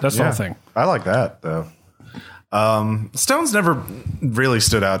 That's it. That's the whole thing. I like that, though. Stone's never really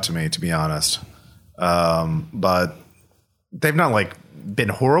stood out to me, to be honest. But they've not like been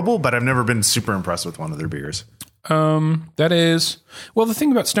horrible, but I've never been super impressed with one of their beers. That is, well, the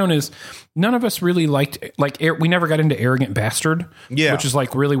thing about Stone is none of us really liked, we never got into Arrogant Bastard, which is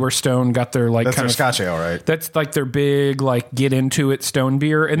like really where Stone got their like That's kind their of Scotch ale, right? That's like their big, like get into it Stone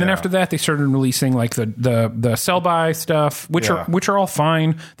beer. And then after that, they started releasing like the sell by stuff, which are all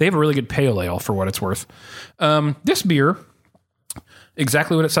fine. They have a really good pale ale for what it's worth. This beer,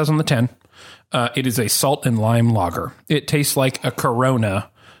 exactly what it says on the tin. It is a salt and lime lager. It tastes like a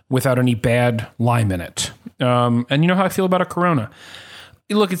Corona without any bad lime in it. And you know how I feel about a Corona.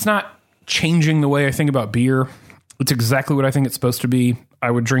 Look, it's not changing the way I think about beer. It's exactly what I think it's supposed to be.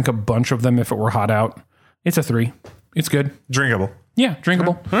 I would drink a bunch of them if it were hot out. It's a 3. It's good. Drinkable. Yeah,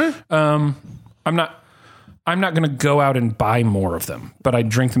 drinkable. I'm not going to go out and buy more of them, but I'd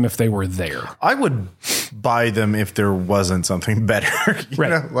drink them if they were there. I would buy them if there wasn't something better, you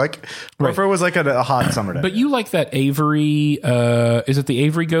know? Like, or if it was like a hot summer day. But you like that Avery, is it the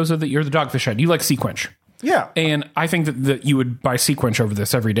Avery Goza that you're the Dogfish Head? You like Sequench. Yeah. And I think that you would buy Sequench over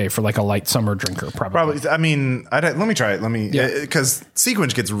this every day for like a light summer drinker, probably. Probably. I mean, let me try it. Because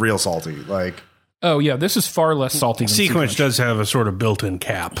Sequench gets real salty. Like, oh yeah, this is far less salty than Sequench does have a sort of built-in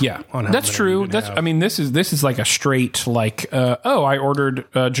cap. Yeah, on how that's many true. you can That's have. I mean, this is like a straight like I ordered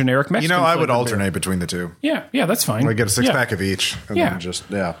generic Mexican. I would flavored alternate beer. between the two. Yeah, that's fine. Like get a 6-pack of each. And then just,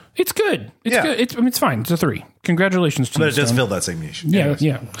 It's good. It's good. It's fine. It's a 3. Congratulations to you. But it does Stone. fill that same niche.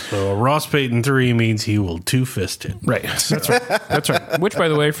 Yeah. So a Ross Payton 3 means he will two-fist it. Right. That's right. That's right. Which, by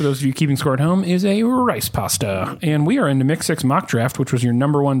the way, for those of you keeping score at home, is a rice pasta. And we are into Mix 6 Mock Draft, which was your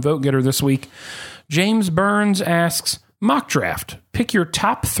number 1 vote getter this week. James Burns asks, Mock Draft, pick your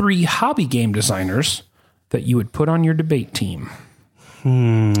top 3 hobby game designers that you would put on your debate team.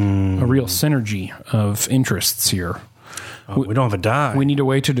 A real synergy of interests here. We don't have a die. We need a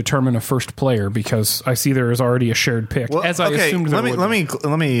way to determine a first player because I see there is already a shared pick. Well, as I assumed there would be.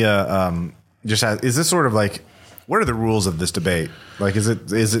 let me just ask, is this sort of like, what are the rules of this debate? Like, is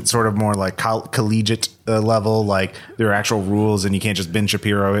it sort of more like collegiate level? Like there are actual rules and you can't just Ben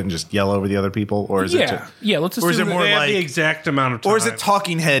Shapiro it and just yell over the other people? Or is it just, let's assume or is it more they have like the exact amount of time. or is it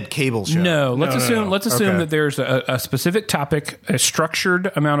talking head cable show? No, let's assume Okay. that there's a specific topic, a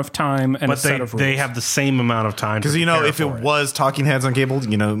structured amount of time, and a But set of rules. they have the same amount of time. Because if it was talking heads on cable,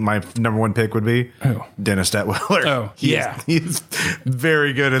 my number 1 pick would be Dennis Detwiller. Oh, yeah. He's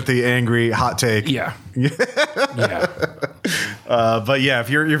very good at the angry hot take. Yeah. But yeah, if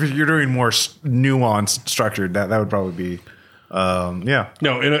you're doing more nuanced, structured, that would probably be,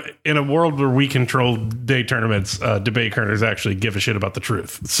 No, in a world where we control day tournaments, debate kerners actually give a shit about the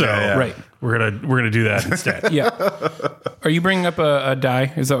truth. So Right. we're gonna do that instead. Yeah. Are you bringing up a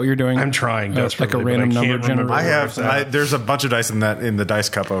die? Is that what you're doing? I'm trying desperately, like a random but I number can't remember generator. where it's at. there's a bunch of dice in the dice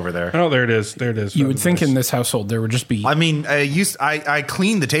cup over there. Oh, there it is. There it is. You would think in this household there would just be. I mean, I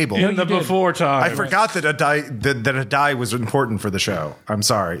cleaned the table. in the you did. before time. I forgot that a die was important for the show. I'm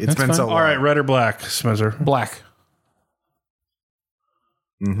sorry. It's been fine. so long. All right, red or black, Spencer? black.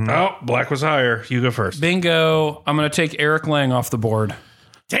 Oh, black was higher. You go first. Bingo. I'm going to take Eric Lang off the board.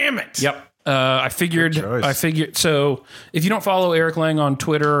 Damn it. Yep. I figured. So if you don't follow Eric Lang on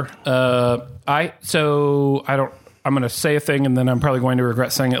Twitter, I'm going to say a thing and then I'm probably going to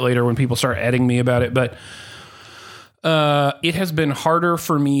regret saying it later when people start adding me about it. But it has been harder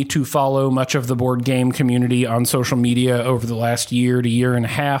for me to follow much of the board game community on social media over the last year to year and a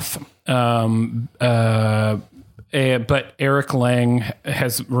half. But Eric Lang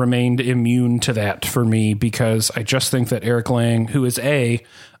has remained immune to that for me because I just think that Eric Lang, who is a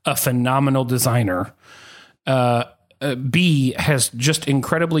phenomenal designer, B, has just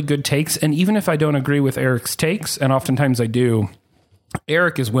incredibly good takes. And even if I don't agree with Eric's takes, and oftentimes I do,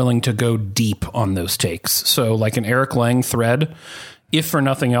 Eric is willing to go deep on those takes. So like an Eric Lang thread, if for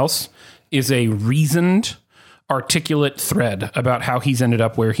nothing else, is a reasoned, articulate thread about how he's ended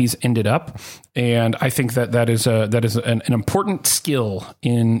up where he's ended up. And I think that is an important skill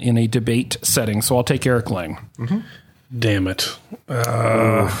in a debate setting. So I'll take Eric Lang. Mm-hmm. Damn it.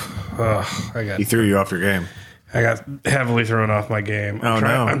 He threw you off your game. I got heavily thrown off my game. No.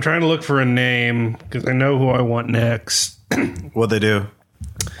 I'm trying to look for a name because I know who I want next. What'd they do?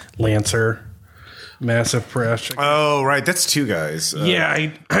 Lancer, Massive Press. Oh, right. That's two guys.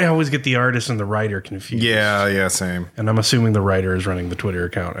 Yeah, I always get the artist and the writer confused. Yeah, same. And I'm assuming the writer is running the Twitter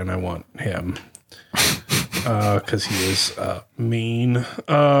account, and I want him because he is mean,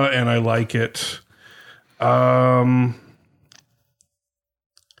 and I like it.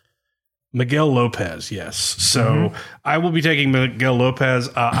 Miguel Lopez, yes. So I will be taking Miguel Lopez.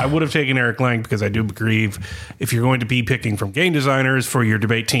 I would have taken Eric Lang because I do believe if you're going to be picking from game designers for your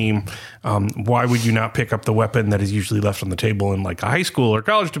debate team, why would you not pick up the weapon that is usually left on the table in like a high school or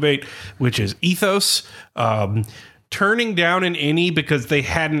college debate, which is ethos. Turning down an innie because they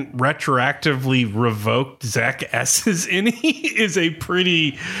hadn't retroactively revoked Zach S's innie is a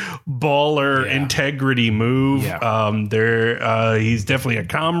pretty baller integrity move. Yeah. He's definitely a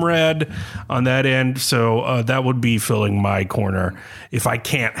comrade on that end. So that would be filling my corner if I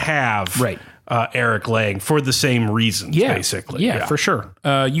can't have Eric Lang for the same reasons, basically. Yeah, for sure.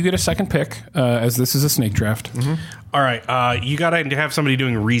 You get a second pick as this is a snake draft. All right, you got to have somebody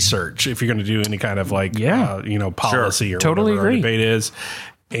doing research if you're going to do any kind of like, policy or totally whatever agree. our debate is.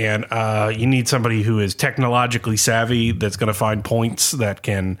 And you need somebody who is technologically savvy that's going to find points that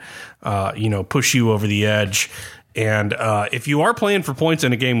can, push you over the edge. And if you are playing for points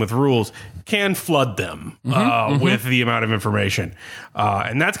in a game with rules, can flood them with the amount of information.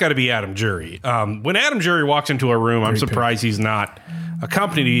 And that's got to be Adam Jury. When Adam Jury walks into a room, I'm surprised he's not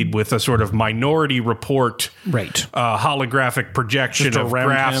accompanied with a sort of Minority Report holographic projection Just of around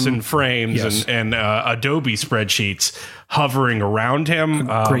graphs him. and frames and Adobe spreadsheets hovering around him.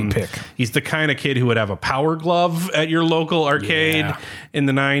 Great pick. He's the kind of kid who would have a Power Glove at your local arcade in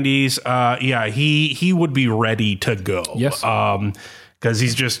the 90s. He would be ready to go. Yes. Because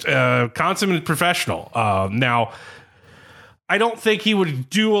he's just a consummate professional. Now, I don't think he would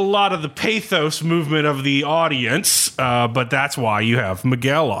do a lot of the pathos movement of the audience, but that's why you have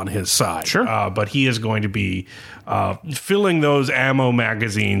Miguel on his side. Sure. But he is going to be filling those ammo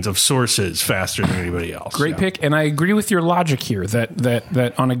magazines of sources faster than anybody else. Great pick, and I agree with your logic here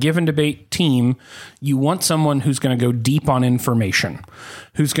that on a given debate team, you want someone who's going to go deep on information,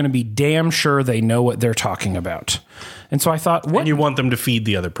 who's going to be damn sure they know what they're talking about. And so I thought, And you want them to feed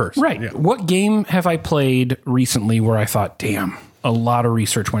the other person. Right. Yeah. What game have I played recently where I thought, damn, a lot of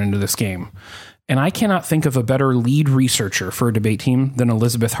research went into this game? And I cannot think of a better lead researcher for a debate team than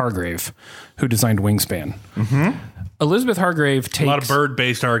Elizabeth Hargrave, who designed Wingspan. Elizabeth Hargrave takes... A lot of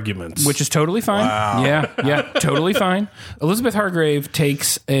bird-based arguments. Which is totally fine. Wow. Yeah, totally fine. Elizabeth Hargrave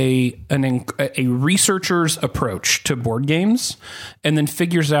takes a researcher's approach to board games and then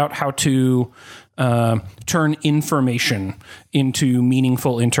figures out how to turn information into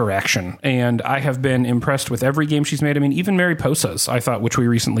meaningful interaction. And I have been impressed with every game she's made. I mean, even Mariposas, I thought, which we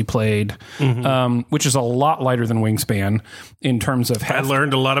recently played, which is a lot lighter than Wingspan in terms of... I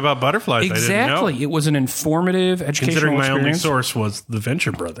learned a lot about butterflies. Exactly. I didn't know. It was an informative educational Considering my only experience. source was the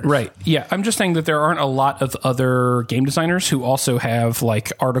Venture Brothers. Right. Yeah. I'm just saying that there aren't a lot of other game designers who also have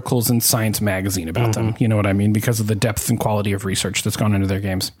like articles in Science Magazine about them. You know what I mean? Because of the depth and quality of research that's gone into their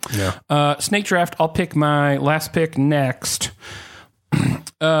games. Yeah. Snake Draft. I'll pick my last pick next.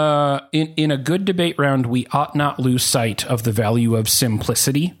 In a good debate round, we ought not lose sight of the value of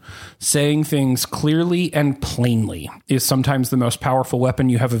simplicity. Saying things clearly and plainly is sometimes the most powerful weapon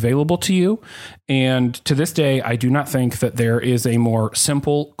you have available to you. And to this day, I do not think that there is a more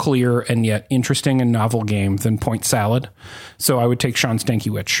simple, clear, and yet interesting and novel game than Point Salad. So I would take Sean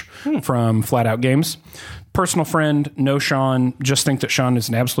Stankiewicz from Flat Out Games. Personal friend, know Sean, just think that Sean is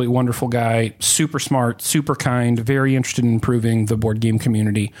an absolutely wonderful guy, super smart, super kind, very interested in improving the board game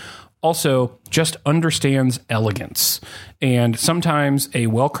community. Also, just understands elegance. And sometimes a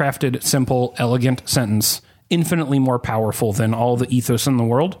well-crafted, simple, elegant sentence infinitely more powerful than all the ethos in the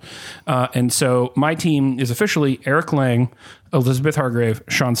world. And so my team is officially Eric Lang, Elizabeth Hargrave,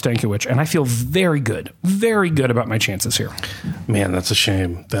 Sean Stankiewicz, and I feel very good about my chances here. Man, that's a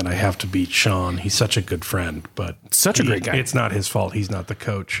shame that I have to beat Sean. He's such a good friend, but Such a great guy. It's not his fault. He's not the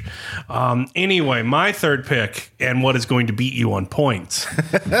coach. Anyway, my third pick and what is going to beat you on points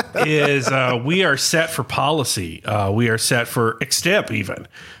is we are set for policy. We are set for extep even,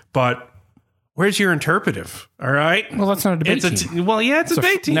 but where's your interpretive? All right. Well, that's not a debate team. It's a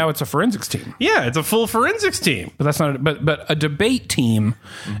debate team. Now it's a forensics team. Yeah, it's a full forensics team. But that's not. But a debate team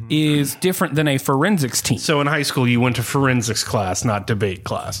is different than a forensics team. So in high school, you went to forensics class, not debate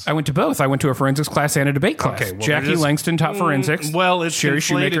class. I went to both. I went to a forensics class and a debate class. Okay, well, Jackie they're just- Langston taught forensics. Well, it's Sherry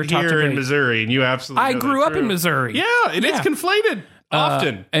Shoemaker conflated taught here in debate. Missouri, and you absolutely. I know grew that's up in true. Missouri. Yeah, it is conflated.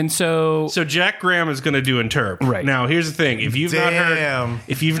 Often. And so Jack Graham is going to do Interp. Right. Now, here's the thing. If you've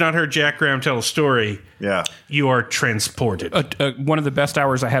not heard Jack Graham tell a story, you are transported. one of the best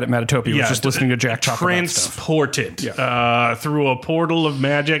hours I had at Metatopia was just listening to Jack talk about stuff. Transported through a portal of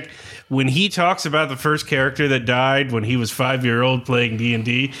magic. When he talks about the first character that died when he was 5-year-old playing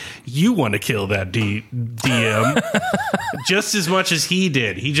D&D, you want to kill that DM just as much as he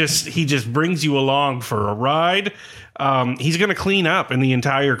did. He just brings you along for a ride. He's going to clean up in the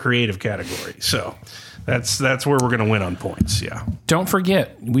entire creative category. So that's where we're going to win on points. Yeah. Don't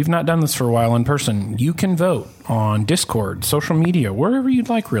forget, we've not done this for a while in person. You can vote on Discord, social media, wherever you'd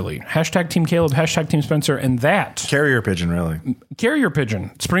like, really. Hashtag Team Caleb, hashtag Team Spencer, and that. Carrier pigeon, really. Carrier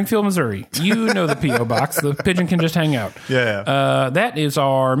pigeon, Springfield, Missouri. You know the P.O. box. The pigeon can just hang out. Yeah. That is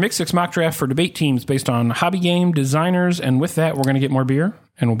our Mix 6 mock draft for debate teams based on hobby game designers. And with that, we're going to get more beer,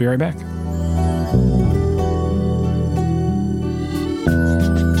 and we'll be right back.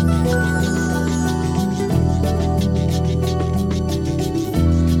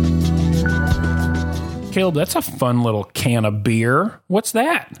 Caleb, that's a fun little can of beer. What's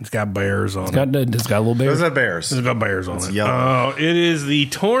that? It's got bears on it. It's got little bears. Those are bears. It's got bears on it. Yellow. It is the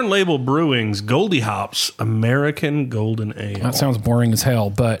Torn Label Brewing's Goldie Hops American Golden Ale. That sounds boring as hell,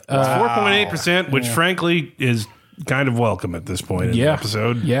 but 4.8%, which frankly is kind of welcome at this point in the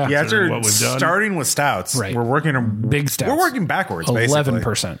episode. Yeah. Yeah, after what we've done. starting with stouts, Right. we're working on big stouts. We're working backwards, basically.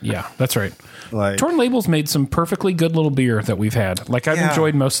 11%. Yeah, that's right. Like- Torn Label's made some perfectly good little beer that we've had. Like, I've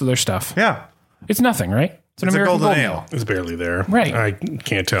enjoyed most of their stuff. Yeah. It's nothing, right? It's an It's a American golden ale. It's barely there. Right. I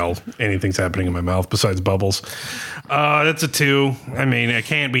can't tell anything's happening in my mouth besides bubbles. That's a 2. I mean, I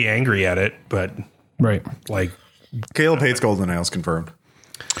can't be angry at it, but Right. like, Caleb hates golden ales, confirmed.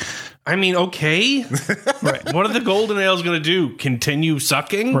 I mean, okay. Right. What are the golden ales going to do? Continue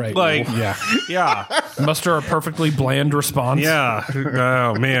sucking? Right. Like, Yeah. yeah. Muster a perfectly bland response. Yeah.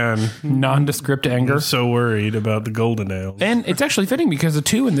 Oh, man. Nondescript anger. I'm so worried about the golden ales. And it's actually fitting because the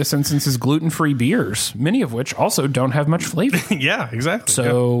 2 in this instance is gluten-free beers, many of which also don't have much flavor. Yeah, exactly.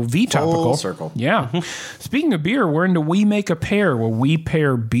 So V-topical. Full circle. Yeah. Speaking of beer, we're into We Make a Pair, where we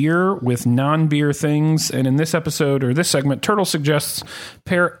pair beer with non-beer things. And in this episode, or this segment, Turtle suggests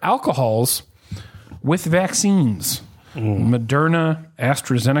pair alcohols with vaccines. Moderna,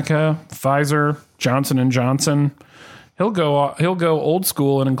 AstraZeneca, Pfizer, Johnson & Johnson. He'll go old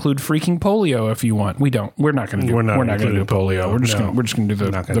school and include freaking polio if you want. We're not going to do polio. We're just going to do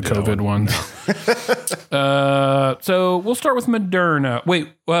the COVID one. So we'll start with Moderna. Wait,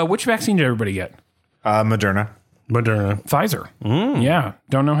 which vaccine did everybody get? Moderna. Pfizer. Yeah,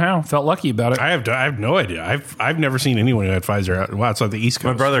 don't know how. Felt lucky about it. I have no idea. I've never seen anyone who had Pfizer. Wow, it's on the East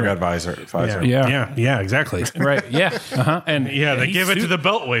Coast. My brother got Pfizer. Yeah. Exactly. Right. Yeah. And Yeah, they give it to the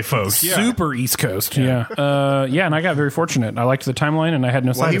Beltway folks. Yeah. super East Coast. Yeah. And I got very fortunate. I liked the timeline, and I had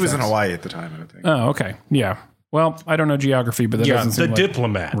no side Well, he was in effects. Hawaii at the time, I think. Oh, okay. Yeah. Well, I don't know geography, but that doesn't The seem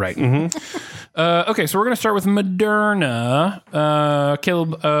diplomat. right. Okay, so we're going to start with Moderna.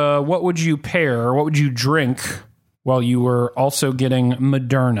 Caleb, what would you pair? What would you drink while you were also getting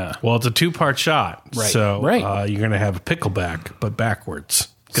Moderna? Well, it's a 2-part shot. Right. So Right. you're going to have a pickleback, but backwards.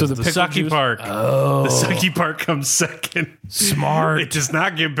 So the pickle sucky juice- part, the sucky part comes second. Smart. It does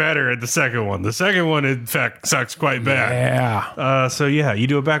not get better at the second one. The second one, in fact, sucks quite bad. Yeah. So you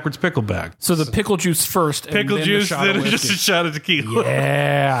do a backwards pickleback. So the pickle juice first. Pickle and juice, then then just a shot of tequila.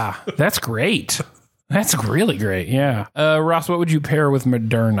 Yeah. That's great. That's really great. Yeah. Ross, what would you pair with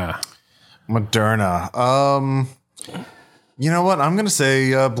Moderna? Moderna. You know what? I'm going to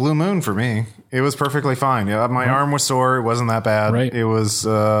say Blue Moon for me. It was perfectly fine. Yeah, my arm was sore. It wasn't that bad. Right. It was,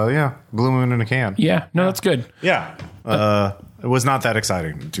 Blue Moon in a can. Yeah. No, that's good. Yeah. It was not that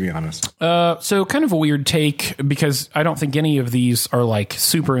exciting, to be honest. So kind of a weird take because I don't think any of these are like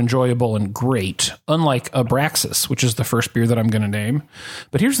super enjoyable and great, unlike Abraxas, which is the first beer that I'm going to name.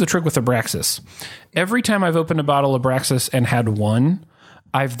 But here's the trick with Abraxas. Every time I've opened a bottle of Abraxas and had one,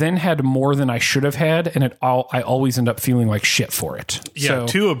 I've then had more than I should have had, and I always end up feeling like shit for it. Yeah, So-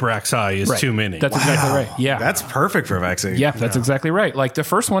 2 Abraxi is Right. too many. That's exactly right. Yeah. That's perfect for a vaccine. yeah, that's exactly right. Like the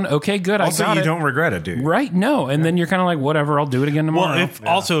first one, okay, good. Also, I got you it. don't regret it, do you? Right? No. And then you're kind of like, whatever, I'll do it again tomorrow.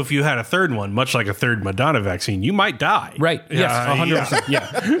 well, also, if you had a third one, much like a third Madonna vaccine, you might die. Right. Yes. 100%.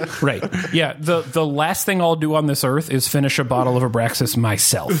 Yeah. Right. Yeah. The last thing I'll do on this earth is finish a bottle of Abraxas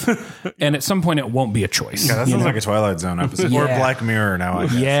myself. And at some point it won't be a choice. Yeah, that sounds like a Twilight Zone episode. Or Yeah. Black Mirror now, I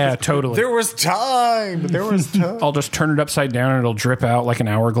guess. Yeah, totally. There was time. There was time. I'll just turn it upside down and it'll drip out like an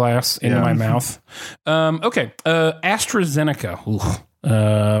hourglass into Yeah. my mouth. Okay. AstraZeneca. Ooh.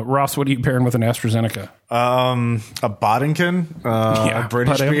 Ross, what are you pairing with an AstraZeneca? A Boddington, a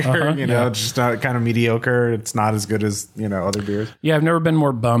British beer, just not kind of mediocre. It's not as good as, other beers. Yeah, I've never been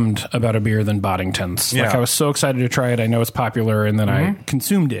more bummed about a beer than Boddington's. Yeah. Like, I was so excited to try it. I know it's popular, and then I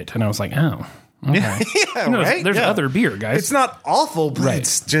consumed it, and I was like, oh, okay. Right? There's other beer, guys. It's not awful, but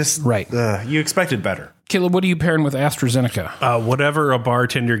it's just you expected better. Caleb, what are you pairing with AstraZeneca? Whatever a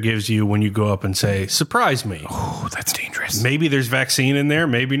bartender gives you when you go up and say, surprise me. Oh, that's dangerous. Maybe there's vaccine in there,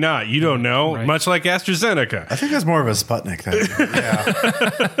 maybe not. You don't know. Right. Much like AstraZeneca. I think that's more of a Sputnik thing. Yeah.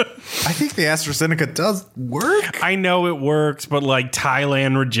 I think the AstraZeneca does work. I know it works, but like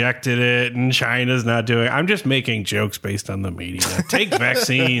Thailand rejected it and China's not doing it. I'm just making jokes based on the media. Take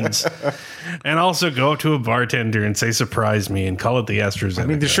vaccines and also go up to a bartender and say, surprise me, and call it the AstraZeneca. I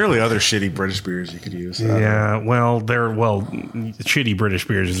mean, there's surely other shitty British beers you could use. Yeah, shitty British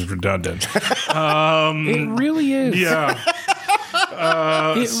beers is redundant. It really is. Yeah.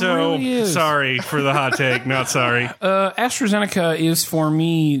 Really is. Sorry for the hot take. Not sorry. AstraZeneca is for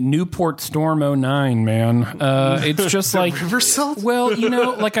me Newport Storm 09, man. It's just like river salt? Well,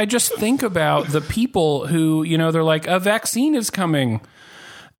 like I just think about the people who, they're like, a vaccine is coming.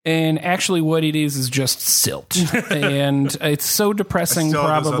 And actually what it is just silt. And it's so depressing, Still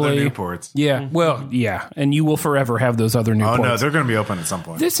have those probably. other Newports. Yeah, well, yeah. And you will forever have those other Newports. Oh, no, they're going to be open at some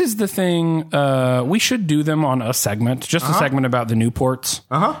point. This is the thing. We should do them on a segment, just a segment about the Newports.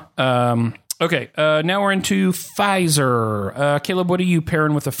 Okay, now we're into Pfizer. Caleb, what are you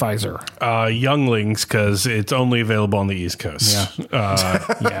pairing with the Pfizer? Younglings, because it's only available on the East Coast.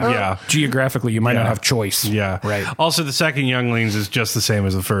 Yeah. Geographically, you might not have choice. Yeah. Right. Also, the second Younglings is just the same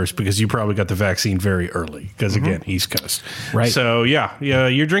as the first because you probably got the vaccine very early because, again, East Coast. Right. So, yeah,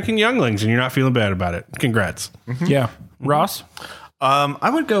 you're drinking Younglings and you're not feeling bad about it. Congrats. Yeah. Ross? I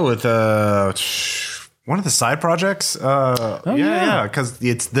would go with one of the side projects. Yeah, because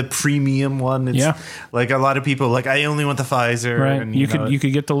it's the premium one. It's like a lot of people like, I only want the Pfizer. Right. And, you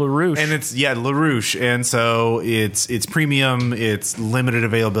could get the LaRouche. And it's LaRouche, and so it's premium, it's limited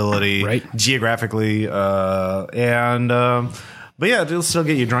availability, right, geographically, but yeah, it'll still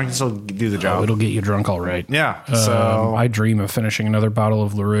get you drunk and still do the job. It'll get you drunk, all right. Yeah. So I dream of finishing another bottle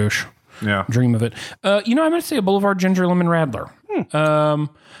of LaRouche. Yeah, dream of it. I'm going to say a Boulevard Ginger Lemon Radler.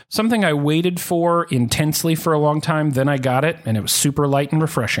 Something I waited for intensely for a long time. Then I got it, and it was super light and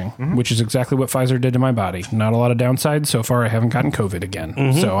refreshing, which is exactly what Pfizer did to my body. Not a lot of downsides. So far, I haven't gotten COVID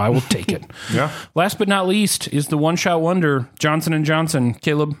again, so I will take it. Yeah. Last but not least is the one-shot wonder, Johnson & Johnson.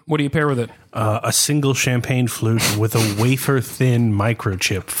 Caleb, what do you pair with it? A single champagne flute with a wafer-thin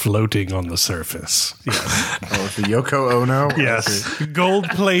microchip floating on the surface. Yes. Oh, the Yoko Ono? Yes.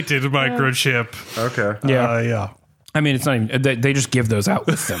 Gold-plated microchip. Okay. Yeah. I mean, it's not even, they just give those out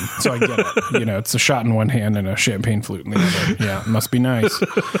with them. So I get it. It's a shot in one hand and a champagne flute in the other. Yeah, it must be nice.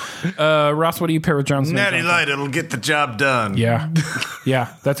 Ross, what do you pair with Johnson? Natty Light, it'll get the job done. Yeah,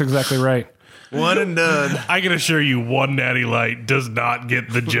 that's exactly right. One and done. I can assure you, one Natty Light does not get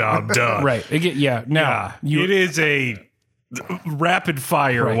the job done. Right. It is a rapid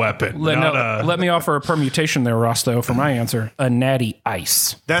fire weapon. Let me offer a permutation there, Ross, though, for my answer. A Natty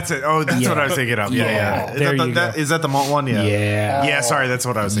Ice. That's it. Oh, that's what I was thinking of. Yeah. Is that the malt one? Yeah. Yeah, sorry, that's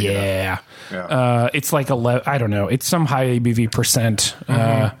what I was thinking of. It's like I don't know. It's some high ABV percent.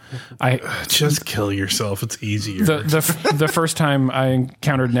 Just kill yourself. It's easier. The first time I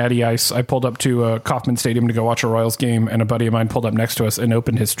encountered Natty Ice, I pulled up to Kauffman Stadium to go watch a Royals game, and a buddy of mine pulled up next to us and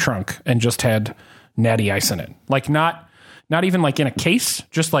opened his trunk and just had Natty Ice in it. Like not even like in a case,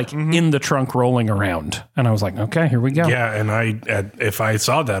 just like in the trunk rolling around. And I was like, okay, here we go. Yeah, and if I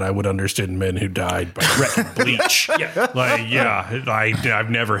saw that, I would understand men who died by bleach. I've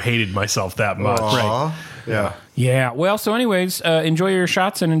never hated myself that much. Right. Yeah. Yeah. Well, so anyways, enjoy your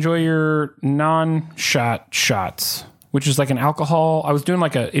shots and enjoy your non-shot shots, which is like an alcohol. I was doing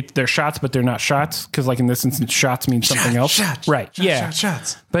like they're shots, but they're not shots. Cause like in this instance, shots means something else. Right.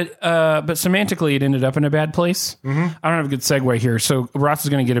 Shots. But semantically it ended up in a bad place. I don't have a good segue here. So Ross is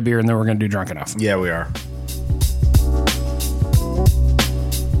going to get a beer and then we're going to do Drunk Enough. Yeah, we are.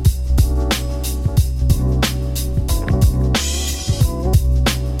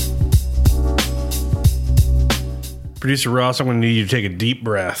 Producer Ross, I'm going to need you to take a deep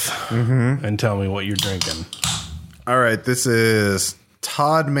breath and tell me what you're drinking. All right, this is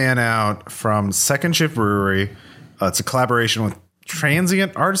Todd Man Out from Second Shift Brewery. It's a collaboration with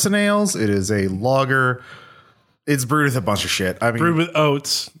Transient Artisan Ales. It is a lager. It's brewed with a bunch of shit. I mean, brewed with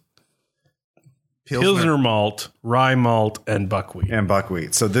oats, Pilsner malt, rye malt, and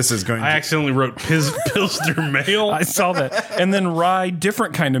buckwheat. So this is going. I accidentally wrote Pilsner male. I saw that, and then rye,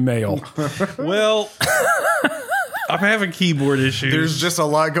 different kind of male. Well. I'm having keyboard issues. There's just a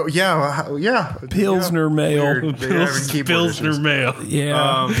lot go. Yeah. Pilsner mail. Weird. They're having keyboard Pilsner issues. mail.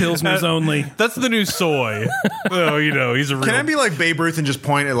 Yeah, Pilsner's only. That's the new soy. Well, he's a real. Can I be like Babe Ruth and just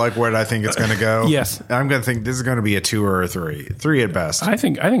point at like where I think it's going to go? Yes. I'm going to think this is going to be a 2 or a 3. 3 at best. I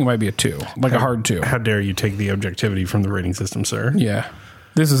think it might be a 2, like a hard 2. How dare you take the objectivity from the rating system, sir? Yeah,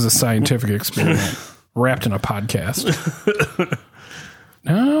 this is a scientific experiment wrapped in a podcast.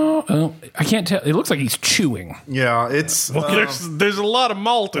 No, I can't tell. It looks like he's chewing Yeah, it's There's a lot of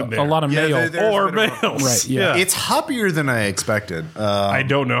malt in there. a lot of mail. there's a or bit of males. Right, yeah. it's hoppier than I expected. I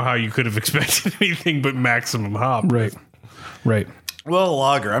don't know how you could have expected anything but maximum hop. Right. Well,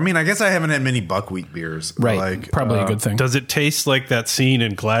 lager. I mean, I guess I haven't had many buckwheat beers. Right. Like, Probably a good thing. Does it taste like that scene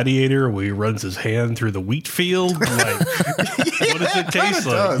in Gladiator where he runs his hand through the wheat field? Like, what does it taste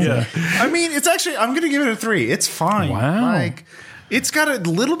like? does. Yeah. I mean, it's actually. I'm going to give it a 3. It's fine. Wow. Like, it's got a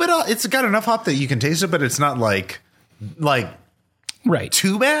little bit of. It's got enough hop that you can taste it, but it's not like Right.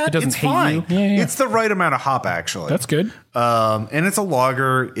 too bad. It doesn't it's hate fine. you. Yeah. It's the right amount of hop, actually. That's good. And it's a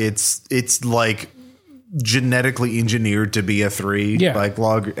lager. It's like genetically engineered to be a 3. Yeah. Like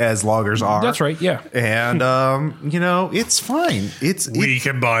as lagers are. That's right. Yeah. And it's fine. We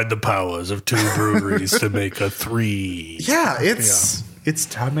combine the powers of 2 breweries to make a 3. It's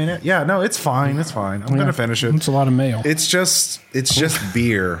time in it. Yeah, no, it's fine. It's fine. I'm gonna finish it. It's a lot of mail. It's just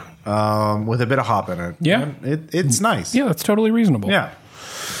beer with a bit of hop in it. Yeah. And it's nice. Yeah, that's totally reasonable. Yeah.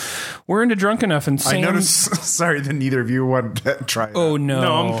 We're into Drunk Enough, and Sam. I noticed. Sorry that neither of you wanted to try it. Oh no!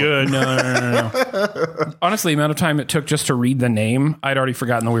 No, I'm good. No. Honestly, the amount of time it took just to read the name, I'd already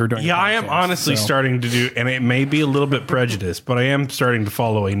forgotten that we were doing. Yeah, a I am podcast, honestly so. starting to do, and it may be a little bit prejudiced, but I am starting to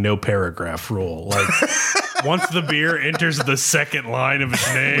follow a no paragraph rule. Like, once the beer enters the second line of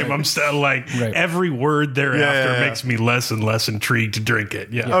its name, I'm still like, every word thereafter makes me less and less intrigued to drink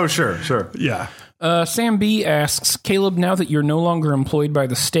it. Yeah. Oh, sure. Yeah. Sam B asks, Caleb, now that you're no longer employed by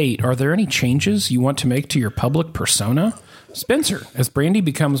the state, are there any changes you want to make to your public persona? Spencer, as Brandy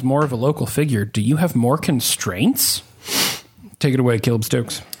becomes more of a local figure, do you have more constraints? Take it away, Caleb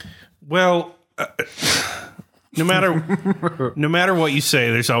Stokes. Well, no matter what you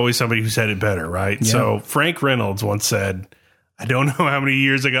say, there's always somebody who said it better, right? Yeah. So Frank Reynolds once said, I don't know how many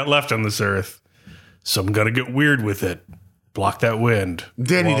years I got left on this earth, so I'm going to get weird with it. Block that wind.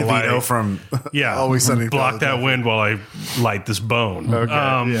 Danny while DeVito from Always Sunny. block that wind while I light this bone. Okay.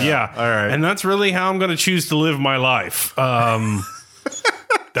 All right. And that's really how I'm going to choose to live my life.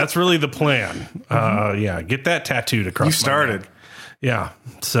 That's really the plan. Get that tattooed across. You started. my neck. Yeah.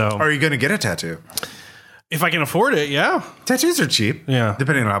 So Are you going to get a tattoo? if I can afford it, yeah. Tattoos are cheap. Yeah.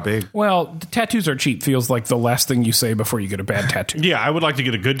 Depending on how big. Well, the tattoos are cheap feels like the last thing you say before you get a bad tattoo. Yeah, I would like to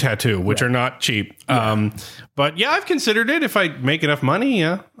get a good tattoo, which are not cheap. But yeah, I've considered it if I make enough money.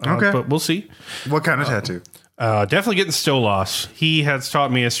 Yeah. Okay. But we'll see. What kind of tattoo? Definitely getting Stolas. He has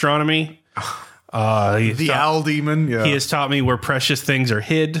taught me astronomy. The owl demon. Yeah. He has taught me where precious things are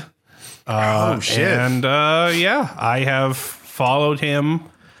hid. Oh shit. And I have followed him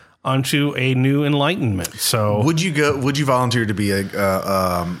onto a new enlightenment. So Would you volunteer to be a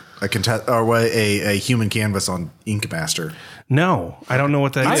contest or a human canvas on Ink Master? no, I don't know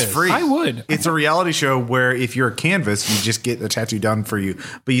what that is. It's free. I would. It's a reality show where if you're a canvas, you just get a tattoo done for you,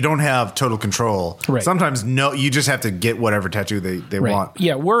 but you don't have total control. Right. Sometimes you just have to get whatever tattoo they Right. want.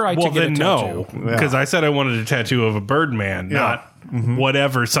 Yeah, were I to Well, get then a no, tattoo. because I said I wanted a tattoo of a Birdman, not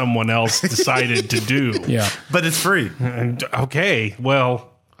whatever someone else decided to do. Yeah. But it's free. And, okay, well,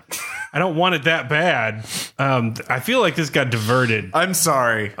 I don't want it that bad. I feel like this got diverted. I'm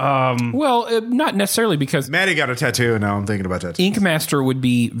sorry. Well, not necessarily because Maddie got a tattoo, and now I'm thinking about tattoos. Ink Master would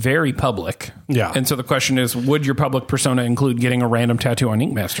be very public. Yeah. And so the question is, would your public persona include getting a random tattoo on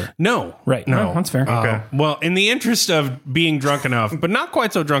Ink Master? No. Right. No. Oh, that's fair. Okay. Well, in the interest of being drunk enough, but not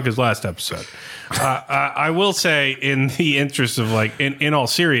quite so drunk as last episode, I will say, in the interest of in all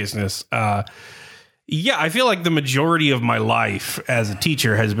seriousness, I feel like the majority of my life as a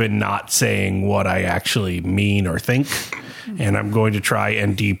teacher has been not saying what I actually mean or think. And I'm going to try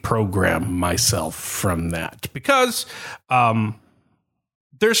and deprogram myself from that because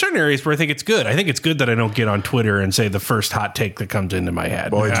there are certain areas where I think it's good. I think it's good that I don't get on Twitter and say the first hot take that comes into my head.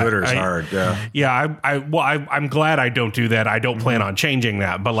 Boy, Twitter is hard. Yeah. Yeah, I'm glad I don't do that. I don't plan on changing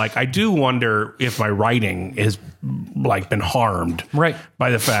that. But I do wonder if my writing is been harmed by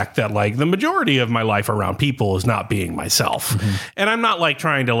the fact that the majority of my life around people is not being myself. And I'm not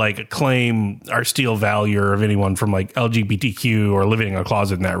trying to claim or steal value of anyone from LGBTQ or living in a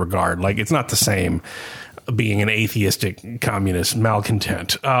closet in that regard. It's not the same. being an atheistic communist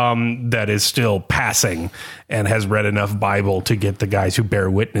malcontent that is still passing and has read enough Bible to get the guys who bear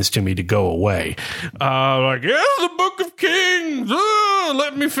witness to me to go away. Like, yeah, the Book of Kings.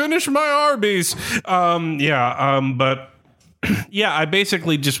 Let me finish my Arby's. But yeah, I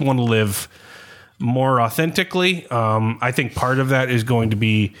basically just want to live more authentically. I think part of that is going to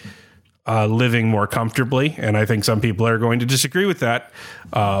be living more comfortably, and I think some people are going to disagree with that,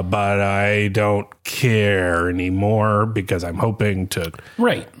 but I don't care anymore because I'm hoping to...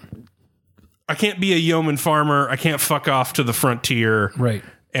 Right. I can't be a yeoman farmer. I can't fuck off to the frontier. Right.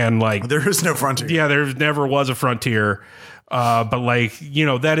 And like... There is no frontier. Yeah, there never was a frontier. But like, you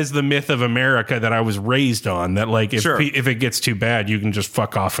know, that is the myth of America that I was raised on, that like if it gets too bad, you can just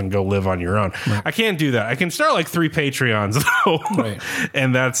fuck off and go live on your own. Right. I can't do that. I can start like 3 Patreons though. Right.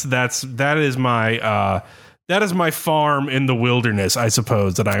 And that is my farm in the wilderness, I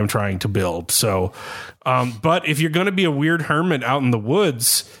suppose, that I am trying to build. So, but if you're going to be a weird hermit out in the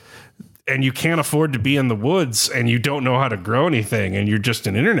woods and you can't afford to be in the woods and you don't know how to grow anything and you're just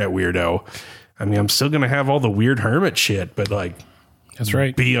an internet weirdo, I mean, I'm still going to have all the weird hermit shit, but like, that's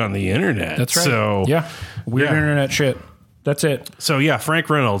right. Be on the internet. That's right. So yeah, weird internet shit. That's it. So yeah, Frank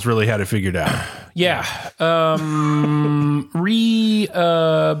Reynolds really had it figured out. Yeah.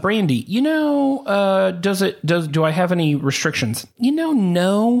 Brandy, you know, do I have any restrictions? You know,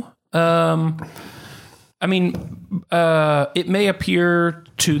 no. I mean, it may appear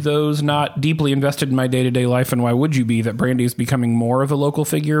to those not deeply invested in my day-to-day life, and why would you be, that Brandy is becoming more of a local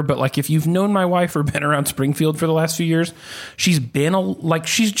figure. But like, if you've known my wife or been around Springfield for the last few years, she's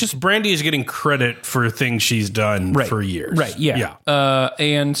just Brandy is getting credit for things she's done for years. Right. Yeah.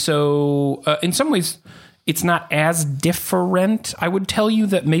 And so in some ways, it's not as different. I would tell you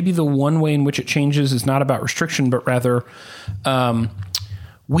that maybe the one way in which it changes is not about restriction, but rather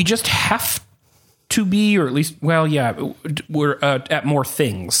we just have to be, or at least, well, yeah, we're at more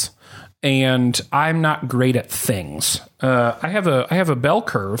things, and I'm not great at things. I have a bell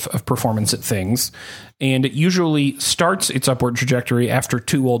curve of performance at things, and it usually starts its upward trajectory after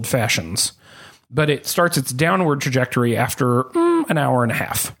 2 old fashions, but it starts its downward trajectory after an hour and a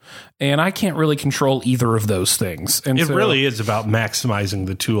half, and I can't really control either of those things. And it really is about maximizing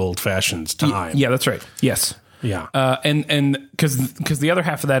the 2 old fashions time. Yeah, that's right. Yes. Yeah. And because the other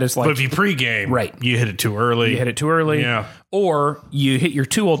half of that is like, but if you pregame, right, you hit it too early. Yeah. Or you hit your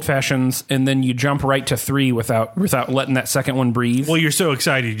 2 old fashions and then you jump right to 3 without letting that second one breathe. Well, you're so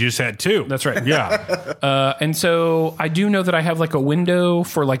excited you just had 2. That's right. Yeah. And so I do know that I have like a window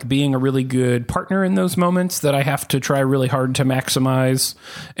for like being a really good partner in those moments that I have to try really hard to maximize,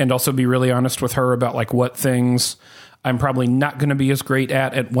 and also be really honest with her about like what things I'm probably not going to be as great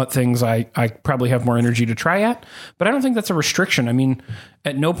at what things I probably have more energy to try at. But I don't think that's a restriction. I mean,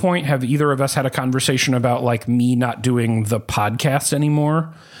 at no point have either of us had a conversation about like me not doing the podcast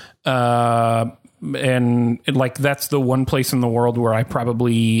anymore. And like, that's the one place in the world where I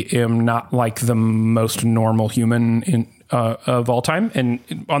probably am not like the most normal human of all time. And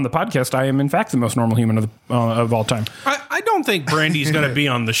on the podcast, I am in fact the most normal human of all time. I don't think Brandy's going to be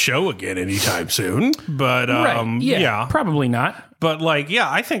on the show again anytime soon, but yeah, probably not. But like, yeah,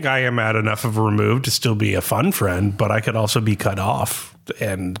 I think I am at enough of a remove to still be a fun friend, but I could also be cut off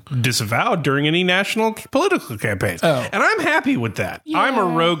and disavowed during any national political campaigns. Oh. And I'm happy with that. Yeah. I'm a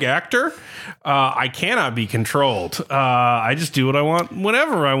rogue actor. I cannot be controlled. I just do what I want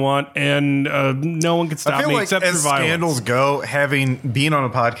whenever I want, and no one can stop me, like except for violence. Scandals go, being on a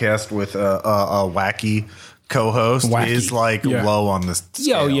podcast with a wacky co-host is like low on this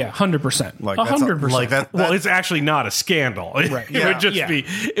scale. Oh yeah, 100%. Like 100%. Like that. Well, it's actually not a scandal. Right. It would just be.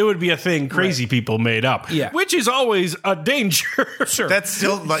 It would be a thing crazy people made up. Yeah. Which is always a danger. Sure. That's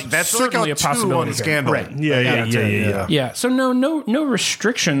still like certainly like a possibility. on Scandal. Right. Yeah. Yeah. So no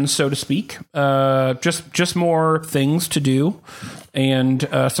restrictions, so to speak. Just more things to do. And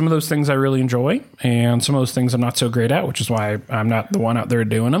some of those things I really enjoy, and some of those things I'm not so great at, which is why I'm not the one out there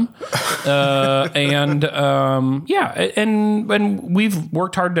doing them. And we've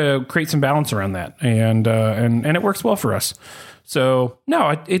worked hard to create some balance around that, and it works well for us. So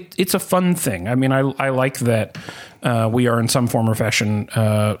no, it's a fun thing. I mean, I like that we are in some form or fashion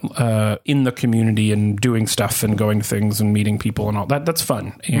in the community and doing stuff and going to things and meeting people and all that. That's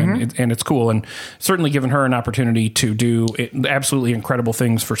fun, and it's cool, and certainly given her an opportunity to do absolutely incredible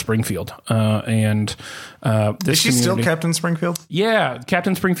things for Springfield. Is she still Captain Springfield? Yeah,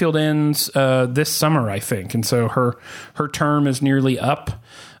 Captain Springfield ends this summer, I think, and so her term is nearly up.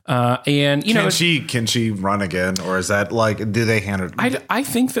 And you know, can she run again, or is that like, do they hand it? I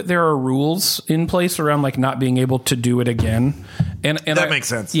think that there are rules in place around like not being able to do it again, and that makes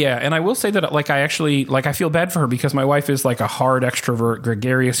sense. Yeah, and I will say that like I feel bad for her because my wife is like a hard extrovert,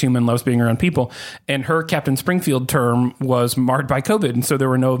 gregarious human, loves being around people, and her Captain Springfield term was marred by COVID, and so there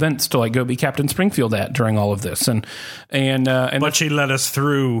were no events to like go be Captain Springfield at during all of this, and but she let us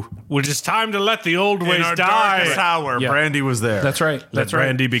through, which is time to let the old ways die. Darkest hour, Yeah. Brandy was there. That's right. Let That's right.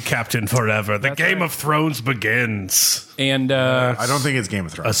 Brandy be captain forever. The Game right. of Thrones begins. And I don't think it's Game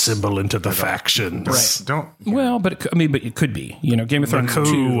of Thrones. Assemble into the factions. Right. Don't. well, but but it could be. You know, Game of Thrones coup.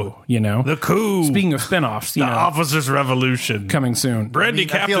 2, you know. The coup. Speaking of spinoffs, you The know, Officers' Revolution. coming soon. Brandy I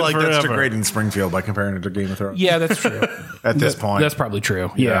captain feel like forever. that's degrading Springfield by comparing it to Game of Thrones. Yeah, that's true. At this point, That's probably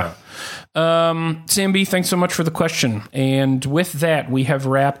true. Yeah. Sam B, thanks so much for the question. And with that, we have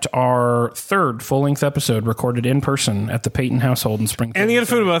wrapped our third full-length episode recorded in person at the Peyton household in Springfield. And the end of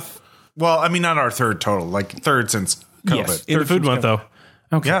Food Month. Well, I mean, not our third total, like third since COVID. Yes. In the Food Month, though.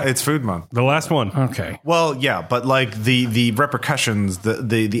 Okay. Yeah, it's Food Month. The last one. Okay. Well, yeah, but like the repercussions,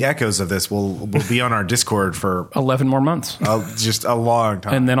 the echoes of this will be on our Discord for 11 more months. just a long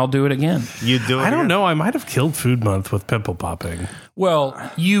time. And then I'll do it again. You do it I don't again? know. I might have killed Food Month with pimple popping. Well,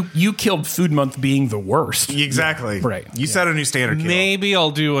 you killed Food Month being the worst. Exactly. Right. You set a new standard. Caleb. Maybe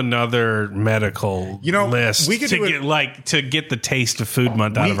I'll do another medical list we could to do get to get the taste of Food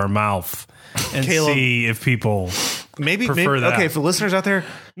Month out of our mouth and Caleb, see if people prefer that. Okay, for listeners out there,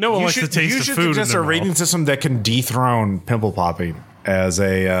 No one you likes the taste you of should food in suggest their a rating mouth. system that can dethrone pimple popping as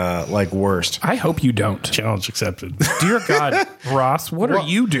a worst. I hope you don't. Challenge accepted. Dear God, Ross, what are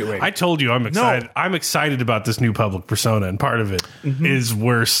you doing? I told you I'm excited. I'm excited about this new public persona, and part of it is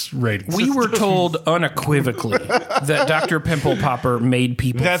worse ratings. We were told unequivocally that Dr. Pimple Popper made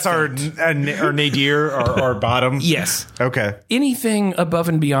people. That's our nadir, our bottom. Yes. Okay. Anything above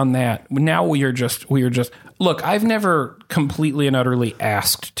and beyond that, now we are just. Look, I've never completely and utterly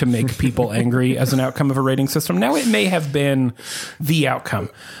asked to make people angry as an outcome of a rating system. Now it may have been the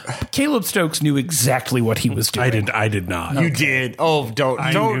outcome. But Caleb Stokes knew exactly what he was doing. I did not. You did. Oh, don't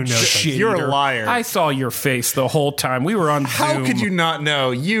knew nothing. Shit You're eater. a liar. I saw your face the whole time. We were on Zoom. How could you not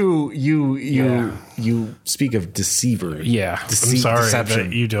know? You speak of deceiver. Yeah. I'm sorry deception.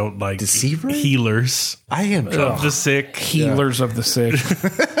 that you don't like Deceiver? healers I am. of the sick. Healers of the sick.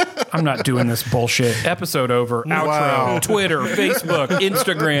 I'm not doing this bullshit. Episode over. Outro. Wow. Twitter, Facebook,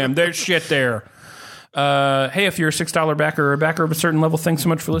 Instagram. There's shit there. Hey, if you're a $6 backer or a backer of a certain level, thanks so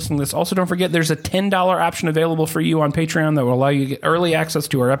much for listening to this. Also, don't forget there's a $10 option available for you on Patreon that will allow you to get early access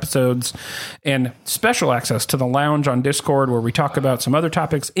to our episodes and special access to the lounge on Discord where we talk about some other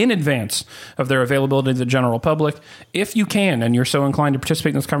topics in advance of their availability to the general public. If you can and you're so inclined to participate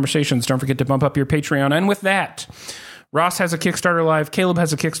in those conversations, don't forget to bump up your Patreon. And with that, Ross has a Kickstarter live. Caleb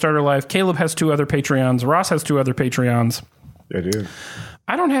has a Kickstarter live. Caleb has 2 other Patreons. Ross has 2 other Patreons. I do.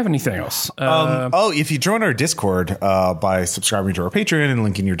 I don't have anything else. If you join our Discord by subscribing to our Patreon and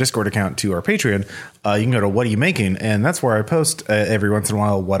linking your Discord account to our Patreon, you can go to What Are You Making? And that's where I post every once in a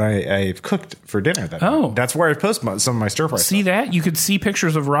while what I've cooked for dinner. That's where I post some of my stir fry. See that? You could see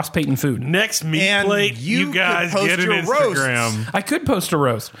pictures of Ross Payton food. Next meat And plate, you you could guys post get an your Instagram. roasts. I could post a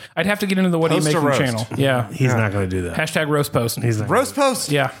roast. I'd have to get into the What Are You Post a Making roast. channel. Yeah. He's not going to do that. Hashtag roast post. He's not. Roast post.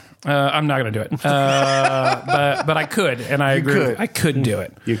 Yeah. I'm not going to do it. But I could, and I agree. could. I could do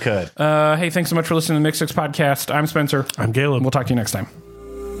it. You could. Hey, thanks so much for listening to the Mix 6 podcast. I'm Spencer. I'm Caleb. We'll talk to you next time.